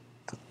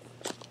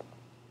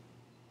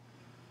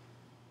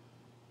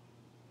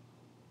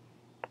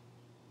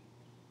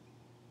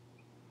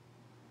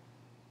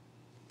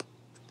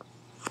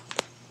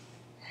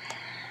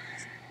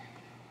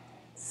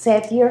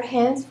 Set your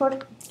hands for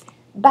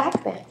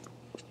back bend.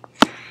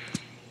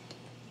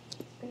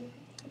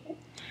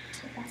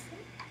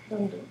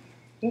 Don't do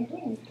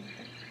anything.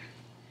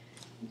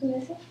 Do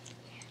this.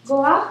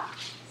 Go up,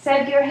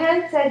 set your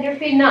hands, set your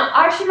feet. Now,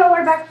 arch your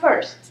lower back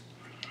first.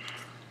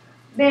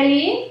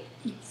 Belly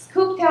in,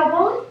 scoop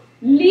tailbone,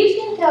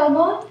 lifting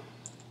tailbone,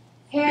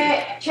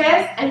 head,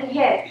 chest and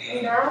head.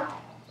 And now,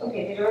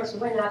 okay, the girls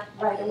went up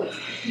right away.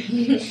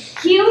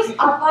 Heels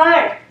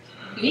apart,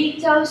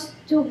 big toes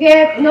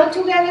together, not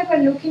together but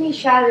looking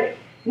each other.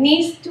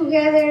 Knees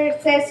together,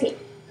 facing.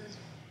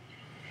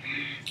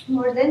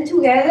 More than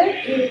together,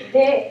 if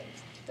they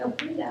don't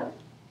pull down.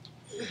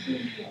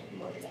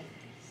 More like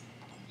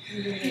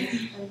this.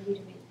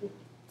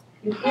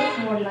 You put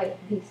more like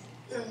this.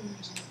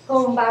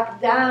 Come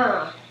back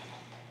down.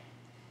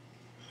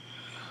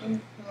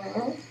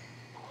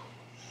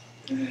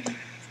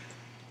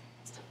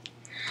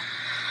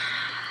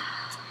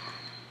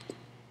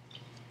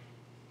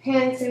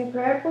 Hands in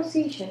prayer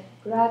position.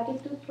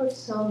 Gratitude for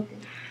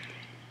something.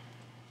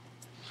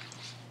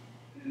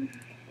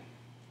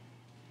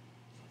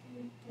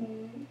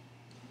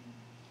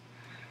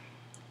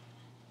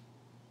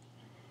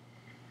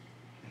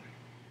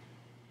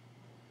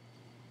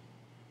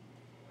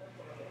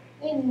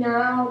 And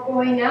now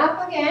going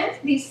up again.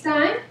 This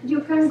time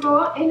you can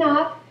go and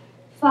up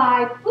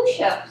 5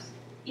 push-ups.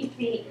 If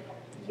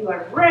you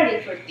are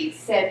ready for this,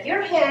 set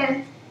your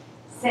hands,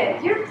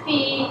 set your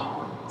feet,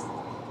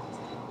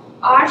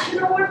 arch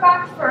your lower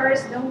back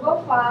first, don't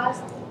go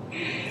fast.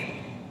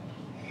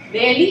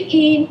 Belly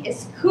in,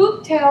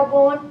 scoop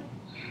tailbone,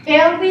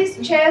 pelvis,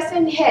 chest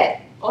and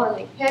head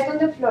only. Head on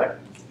the floor.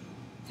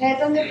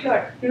 Head on the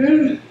floor.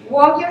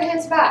 Walk your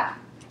hands back.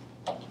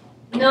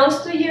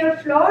 Nose to your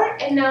floor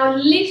and now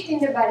lifting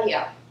the body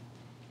up.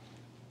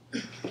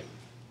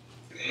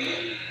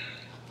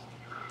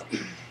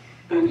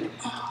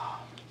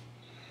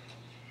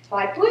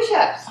 Five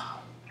push-ups.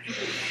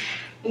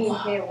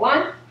 Inhale,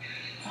 1,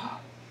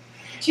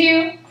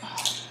 2,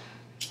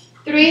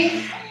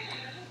 3,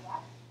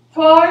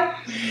 4,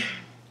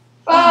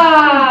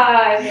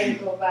 5. And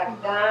go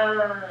back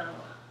down.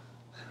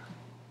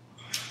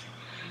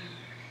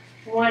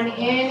 One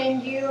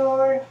hand in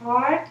your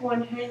heart,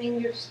 one hand in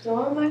your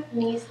stomach,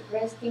 knees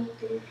resting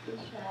to each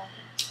other.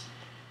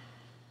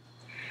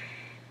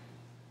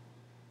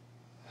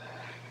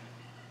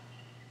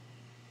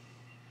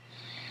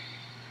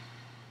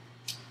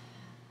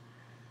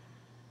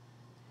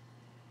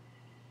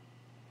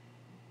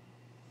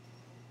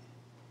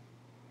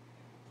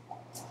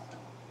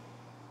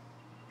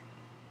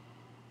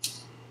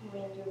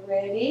 When you're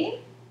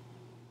ready,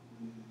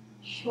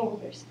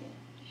 shoulder stand.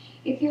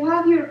 If you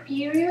have your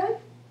period,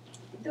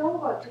 don't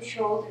go to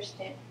shoulder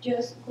stand.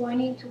 Just going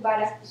into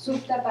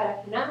Supta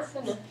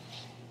Parakonasana.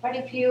 But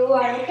if you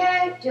are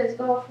okay, just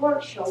go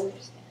for shoulder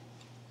stand.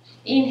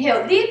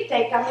 Inhale deep,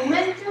 take a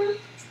momentum.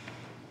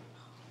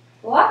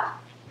 Go up.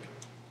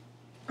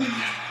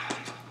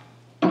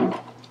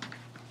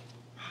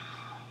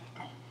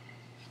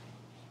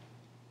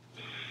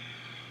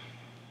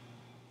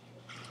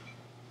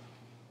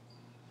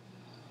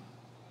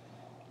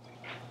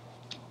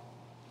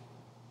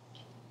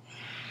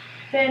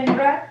 Ten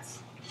breaths.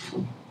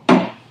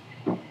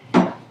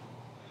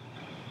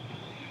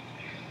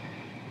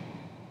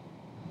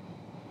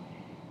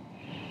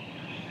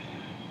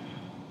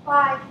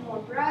 5 more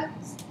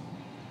breaths.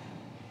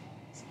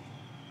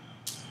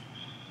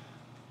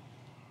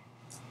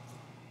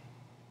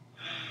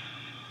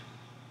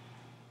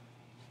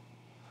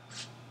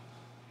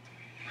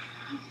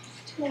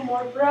 Two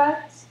more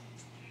breaths.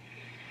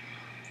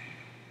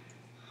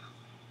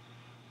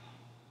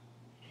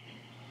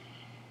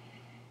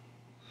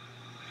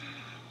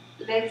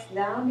 Legs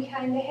down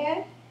behind the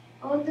head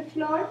on the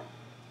floor.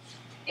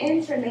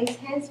 Interlace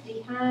hands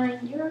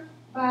behind your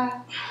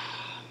back.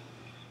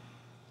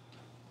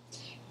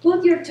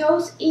 Put your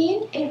toes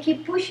in and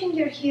keep pushing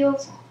your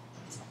heels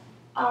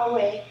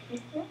away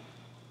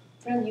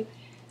from you.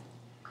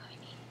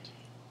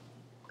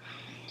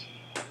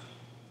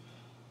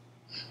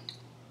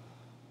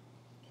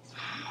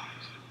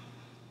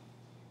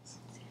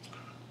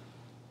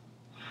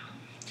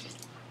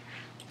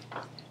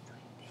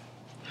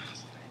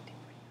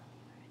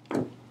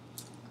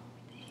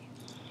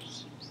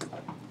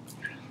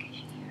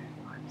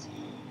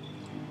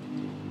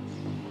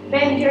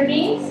 Bend your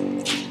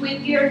knees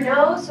with your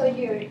nose or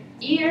your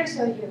ears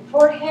or your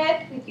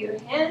forehead with your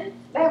hands,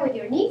 with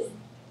your knees.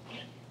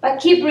 But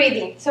keep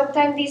breathing.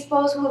 Sometimes this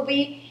pose will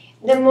be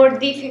the more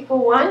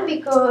difficult one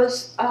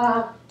because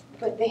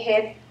but the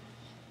head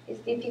is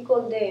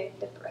difficult, the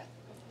breath.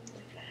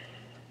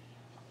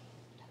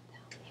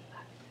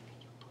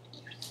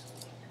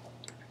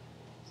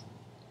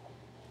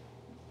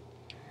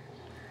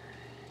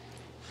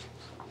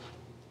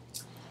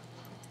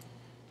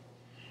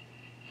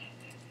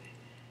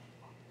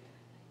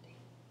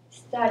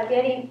 Start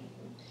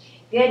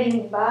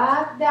getting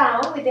back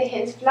down with the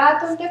hands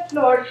flat on the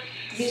floor.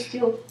 You're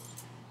still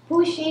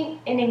pushing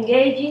and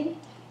engaging,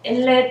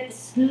 and let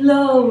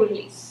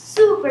slowly,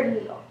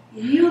 super low,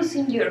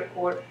 using your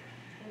core.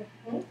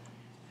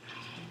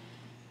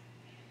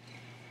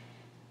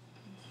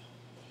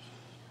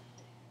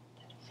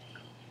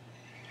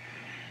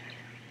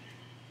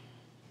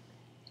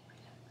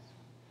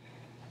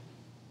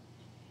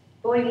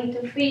 Going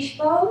into fish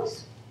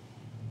pose.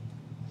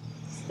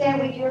 Stay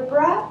with your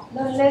breath.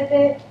 Don't let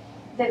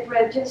the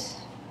breath just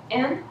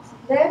end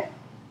there.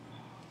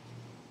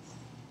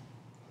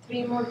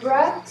 3 more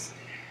breaths.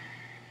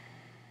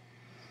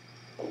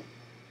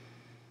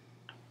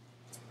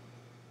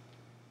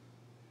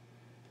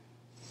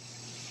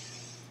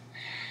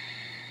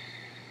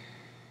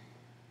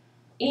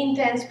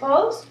 Intense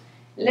pose.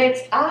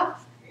 Legs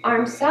up,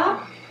 arms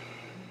up.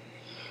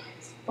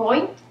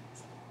 Point.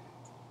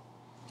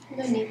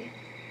 No need.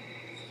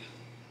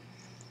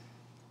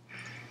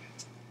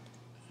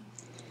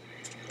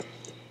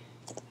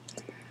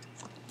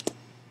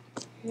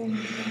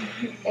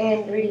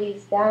 And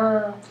release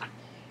down.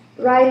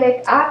 Right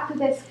leg up to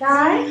the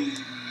sky.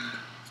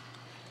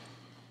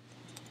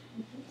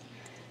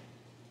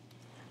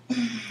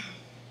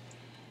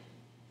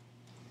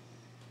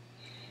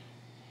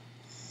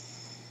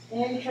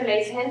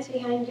 Interlace hands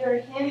behind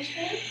your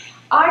hamstring.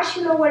 Arch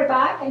your lower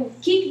back and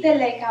kick the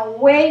leg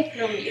away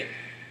from you.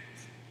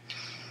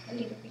 A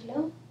little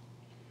below.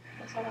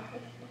 Más abajo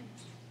las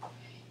manos.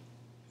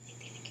 Y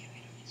tiene que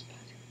haber un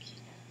espacio aquí.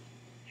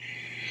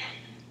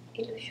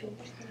 Y los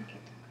shoulders tienen que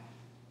tocar.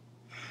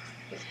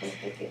 Después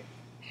de que...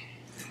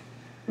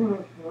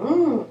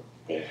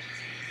 There.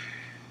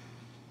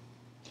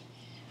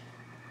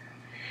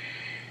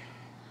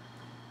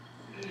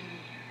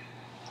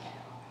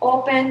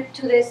 Open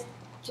to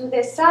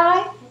the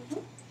side.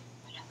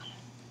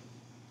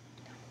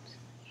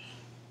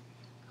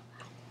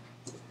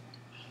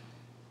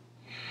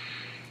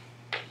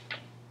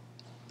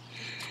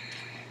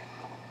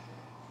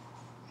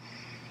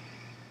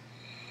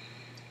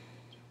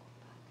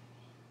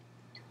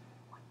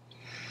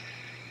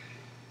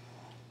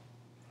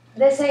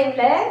 The same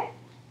leg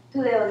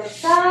to the other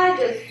side,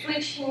 just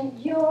switching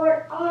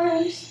your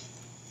arms.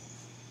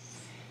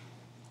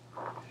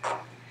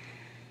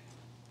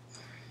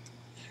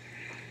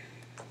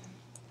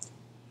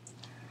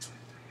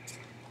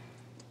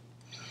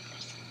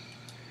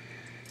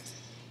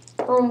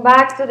 Come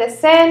back to the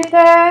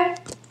center.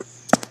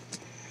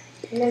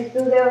 Let's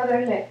do the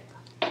other leg.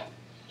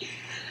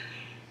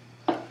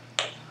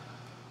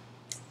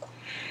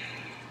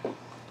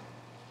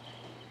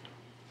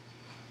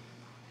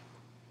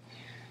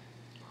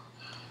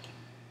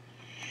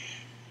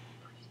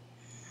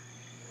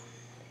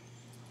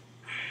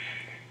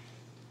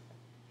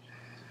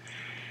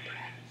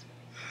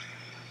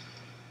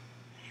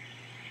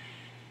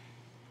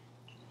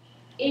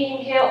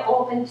 Inhale,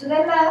 open to the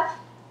left.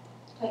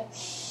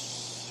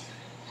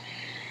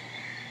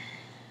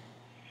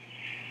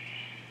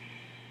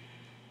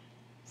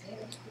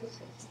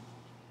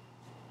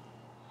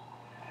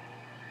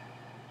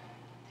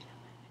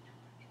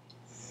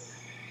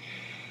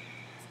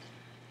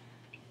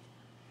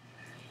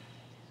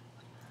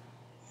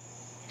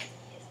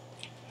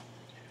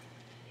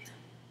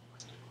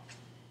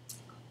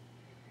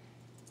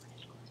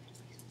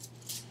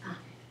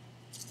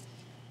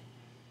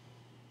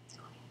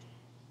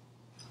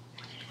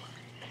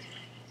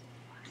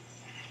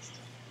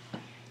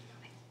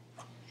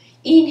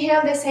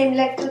 Inhale the same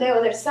leg to the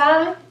other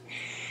side.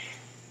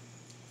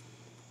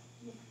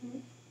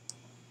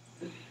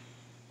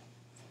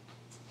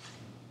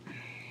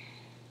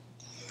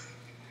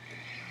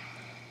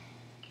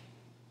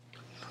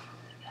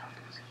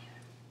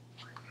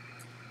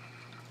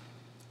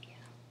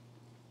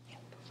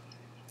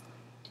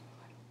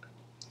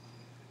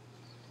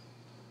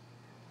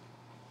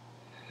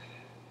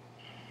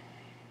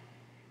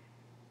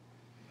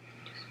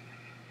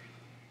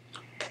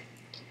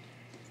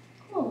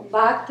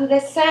 Back to the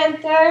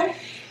center.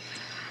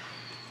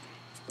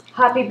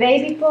 Happy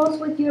baby pose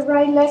with your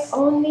right leg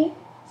only.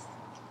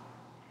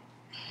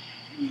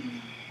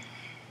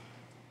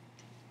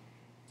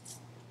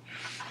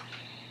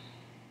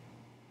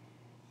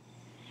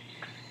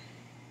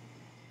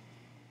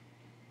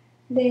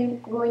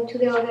 Then going to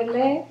the other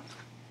leg.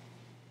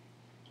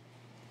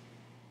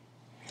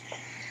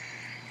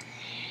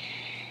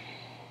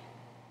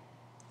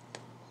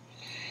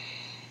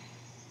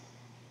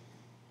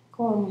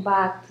 Come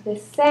back to the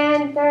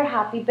center.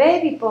 Happy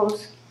baby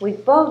pose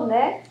with both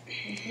legs.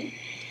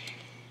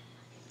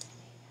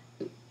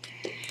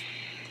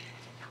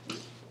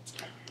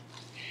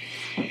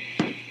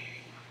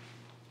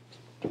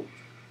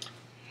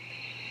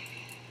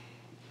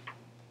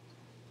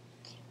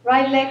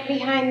 Right leg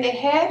behind the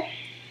head.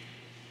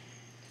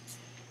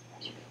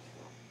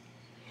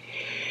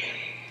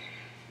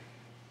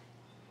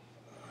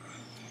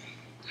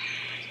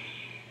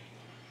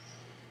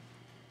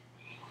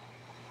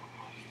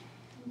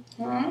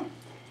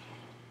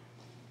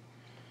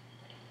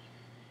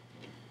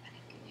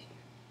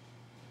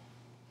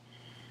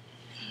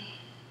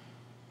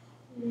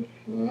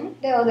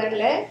 The other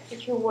leg,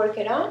 if you work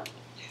it on.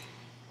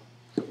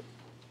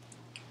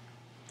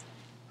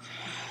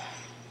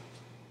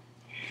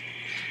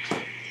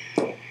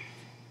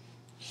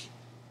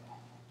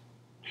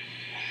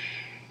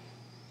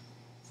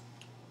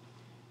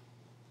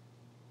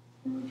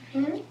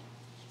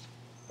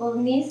 Both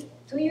knees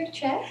to your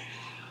chest.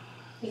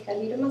 Make a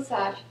little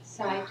massage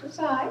side to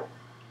side.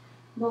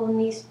 Both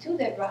knees to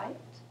the right.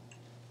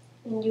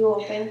 And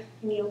you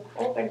look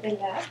over the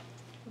left.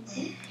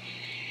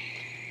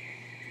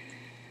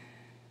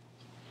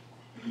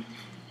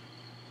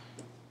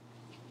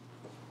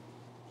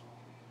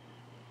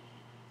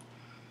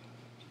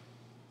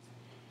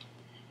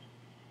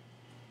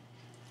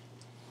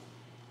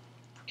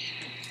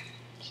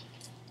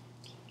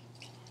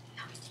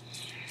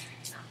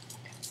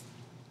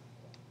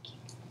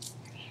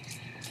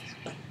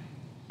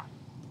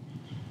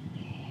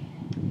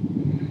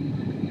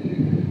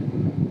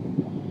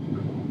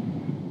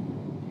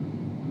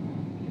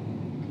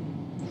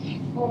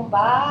 Come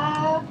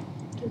back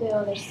to the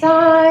other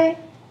side.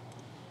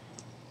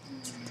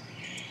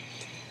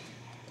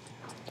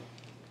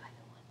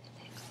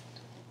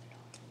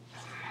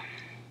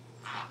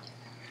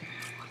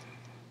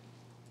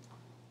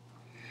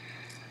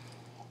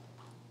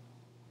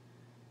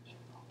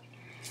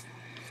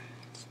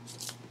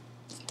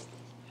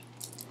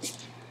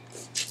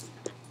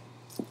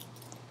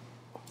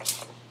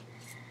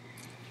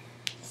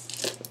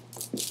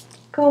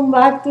 Come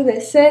back to the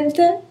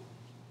center.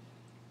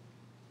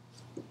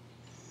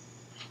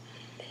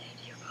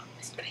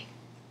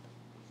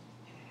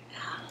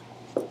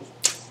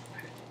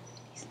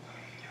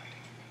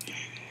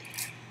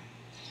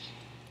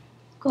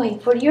 Going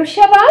for your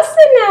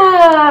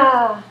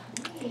Shavasana.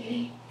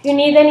 If you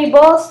need any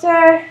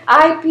bolster,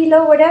 eye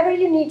pillow, whatever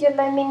you need, just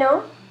let me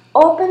know.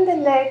 Open the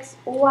legs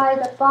wide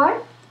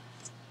apart.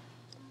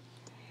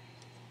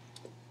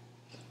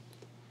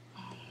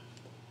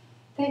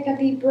 Take a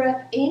deep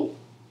breath in.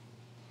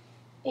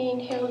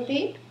 Inhale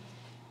deep.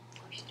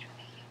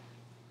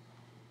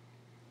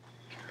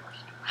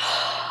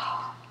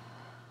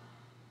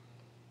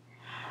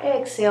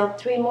 Exhale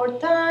 3 more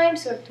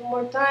times or 2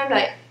 more times,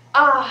 like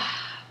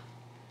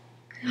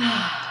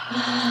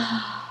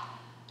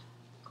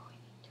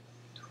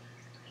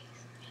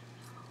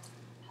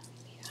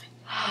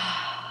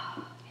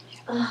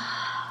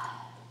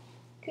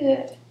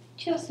Good.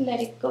 Just let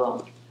it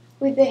go.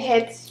 with the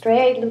head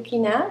straight,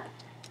 looking up.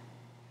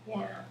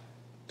 Yeah.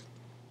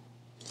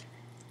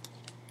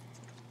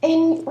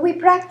 And we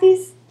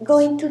practice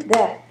going to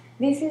death.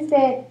 This is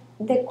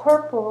the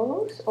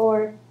corpus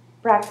or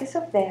practice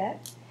of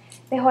death.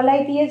 The whole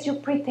idea is you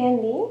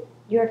pretending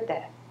you're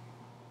dead.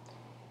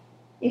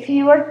 If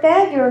you are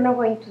dead, you're not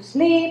going to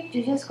sleep.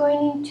 You're just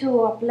going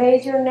into a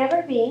place you've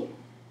never been.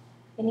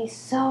 And it's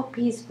so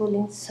peaceful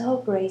and so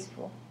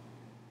graceful.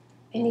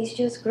 And it's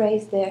just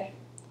grace there,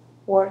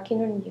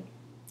 working on you.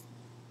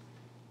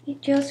 You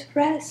just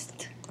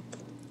rest.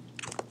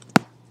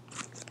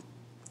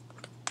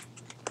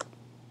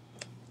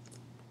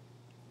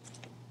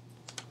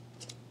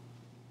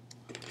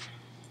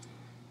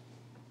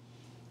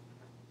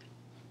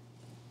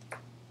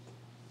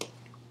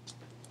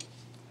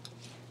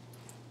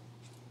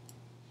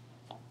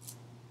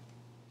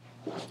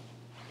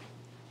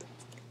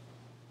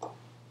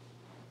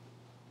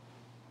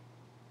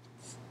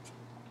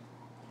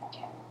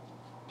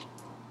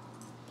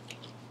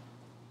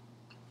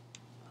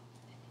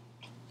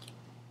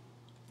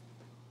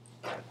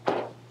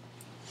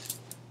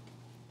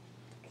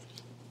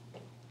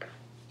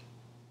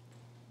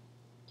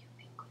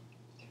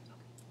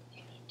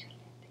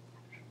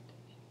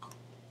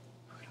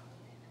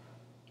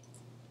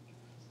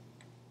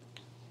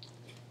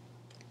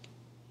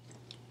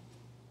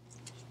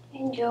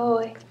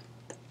 Enjoy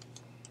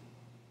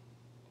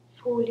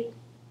fully.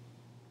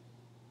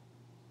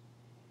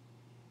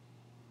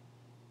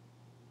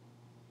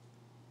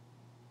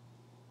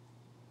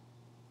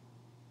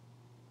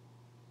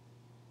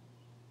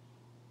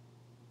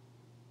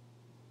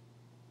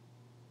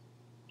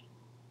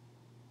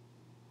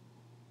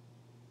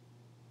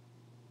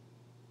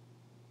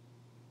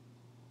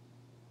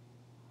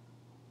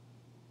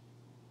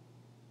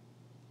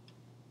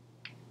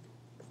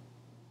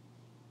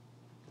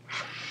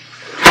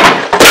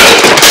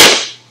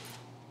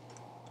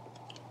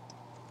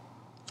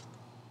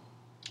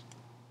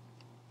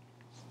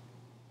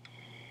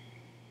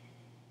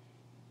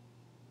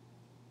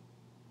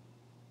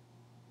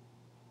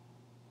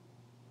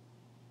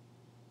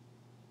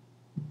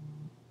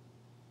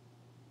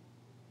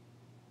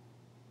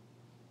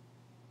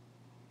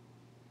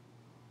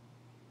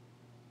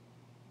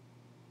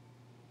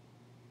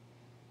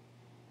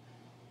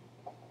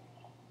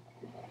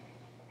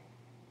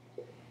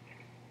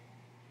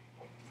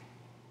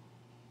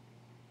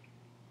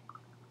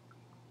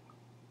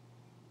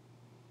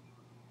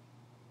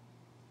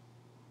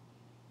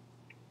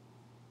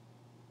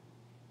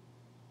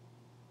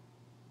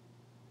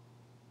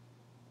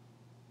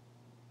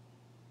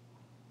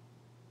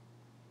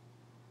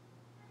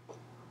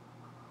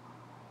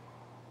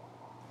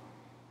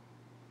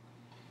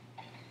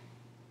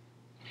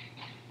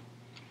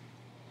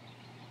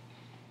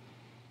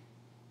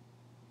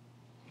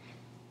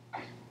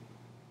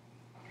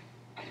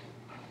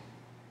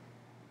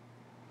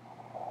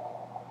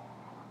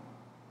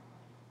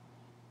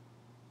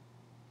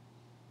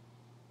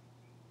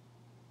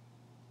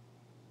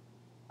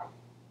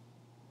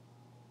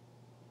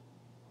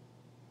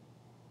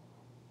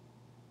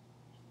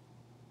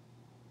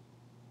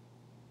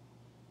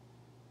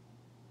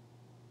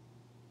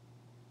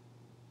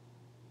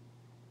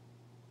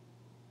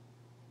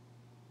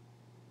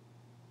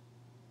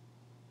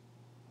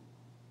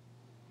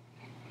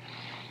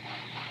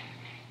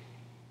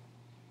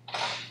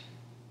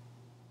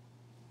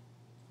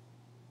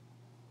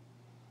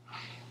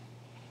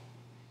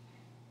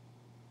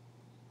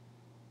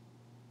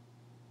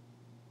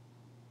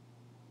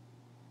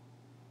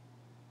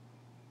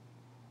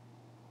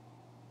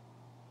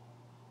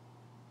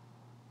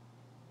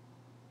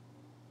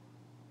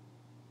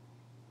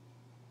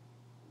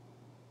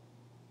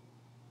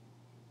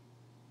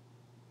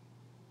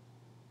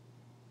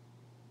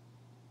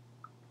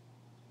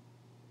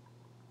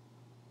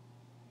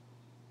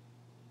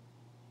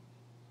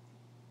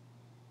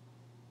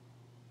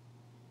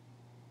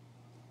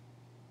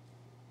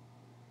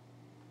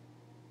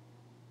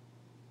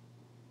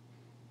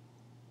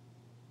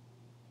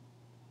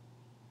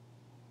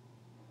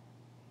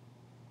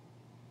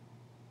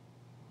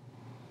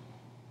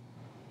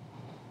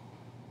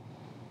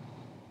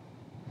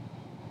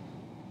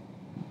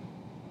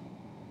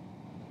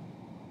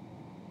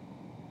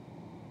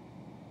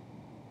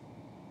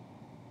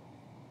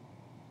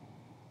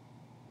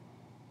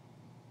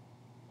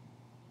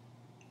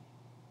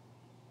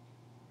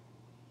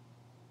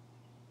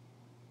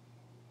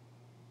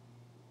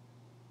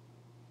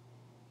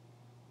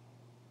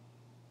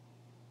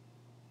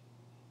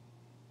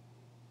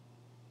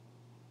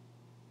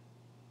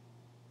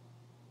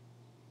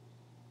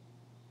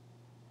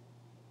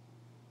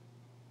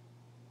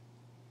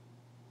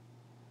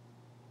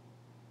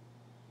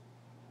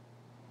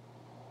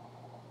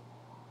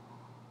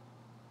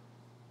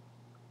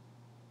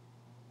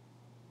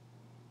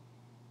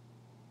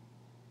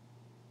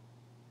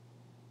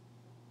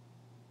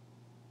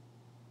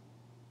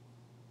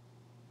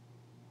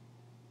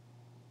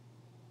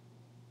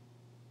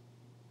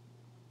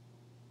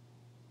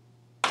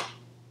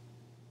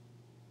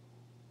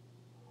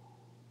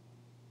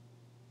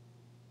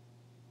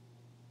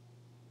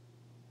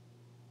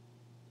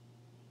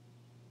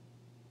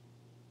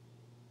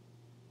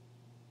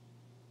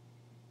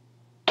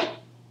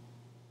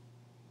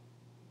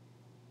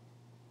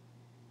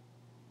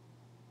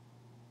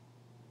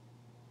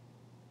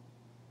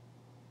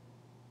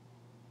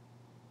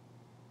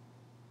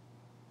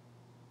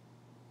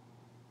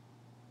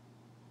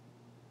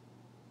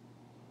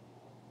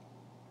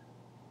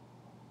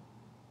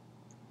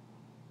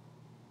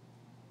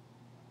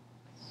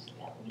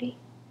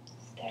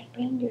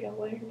 bring your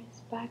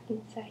awareness back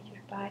inside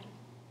your body.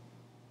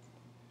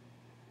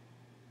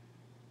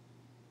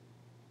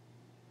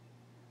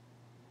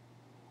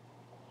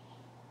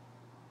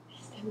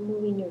 Start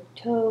moving your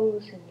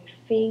toes and your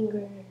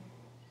fingers.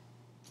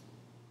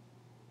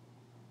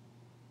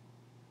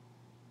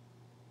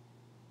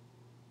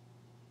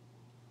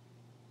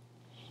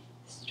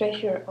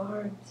 Stretch your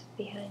arms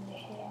behind the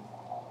head.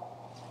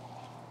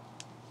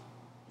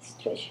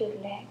 Stretch your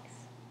legs.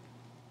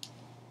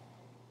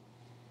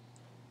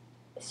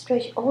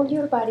 Stretch all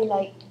your body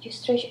like you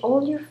stretch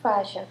all your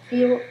fascia.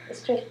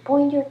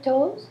 Point your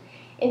toes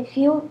and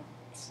feel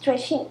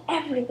stretching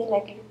everything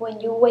like when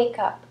you wake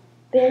up.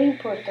 Very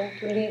important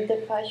to leave the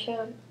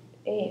fascia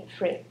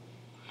free.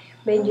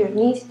 Bend your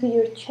knees to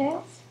your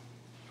chest.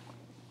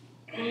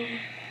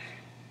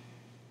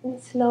 And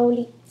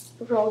slowly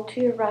roll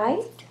to your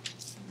right.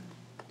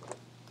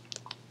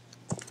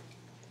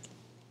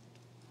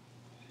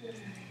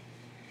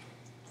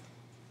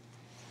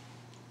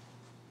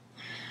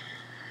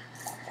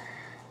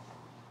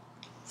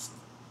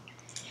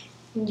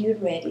 When you're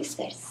ready,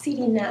 start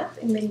sitting up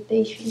in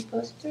meditation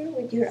posture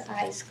with your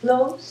eyes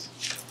closed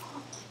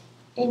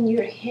and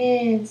your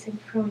hands in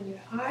front of your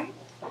heart.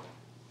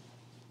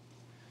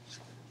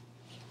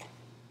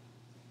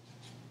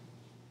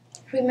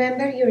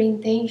 Remember your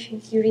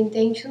intentions. Your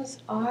intentions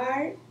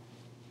are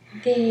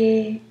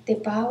the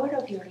power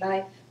of your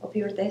life, of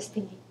your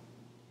destiny.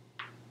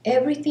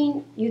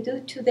 Everything you do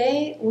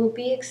today will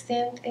be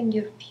extended in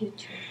your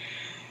future.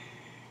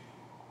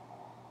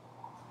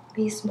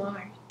 Be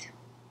smart.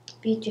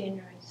 Be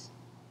generous.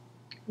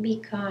 Be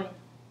kind.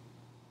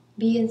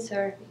 Be in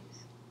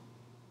service.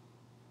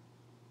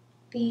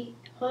 Be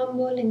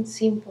humble and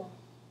simple.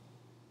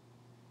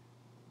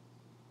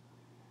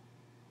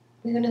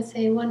 We're going to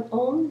say one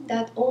Om,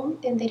 that Om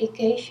in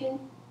dedication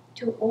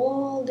to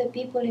all the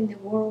people in the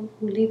world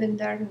who live in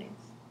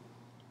darkness.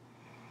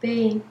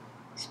 Pain,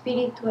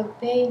 spiritual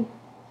pain,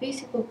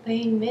 physical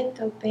pain,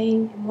 mental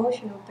pain,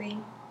 emotional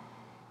pain.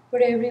 For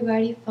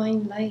everybody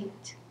find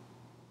light,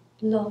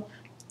 love,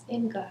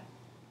 and God.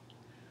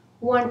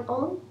 One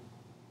Om,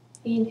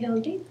 inhale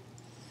deep.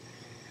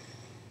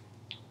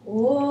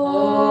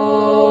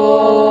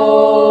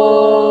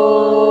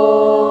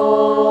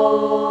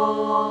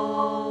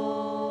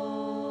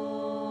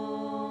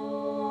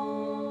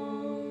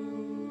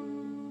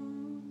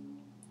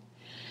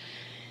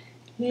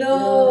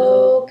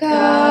 Loka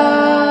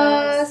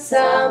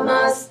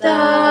samasta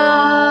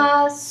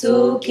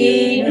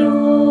sukhinu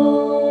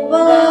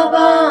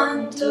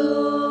bhavantu.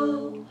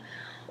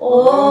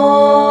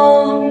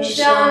 Om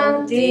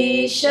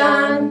Shanti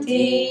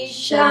Shanti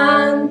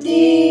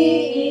Shanti.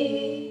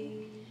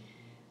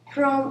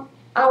 From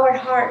our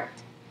heart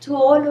to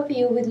all of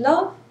you with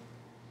love,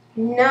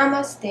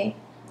 Namaste.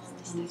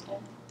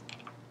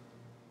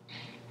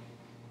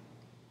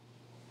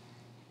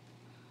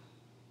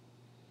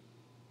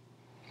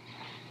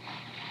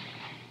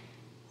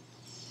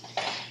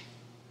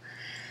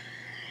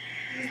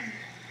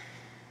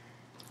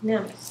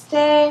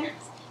 Namaste.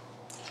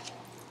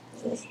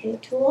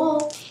 Namaste to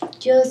all.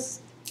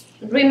 Just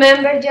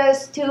remember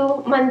just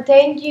to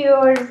maintain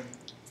your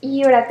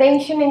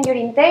attention and your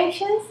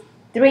intentions.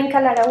 Drink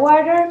a lot of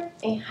water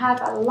and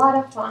have a lot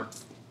of fun.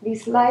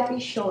 This life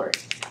is short.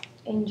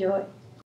 Enjoy.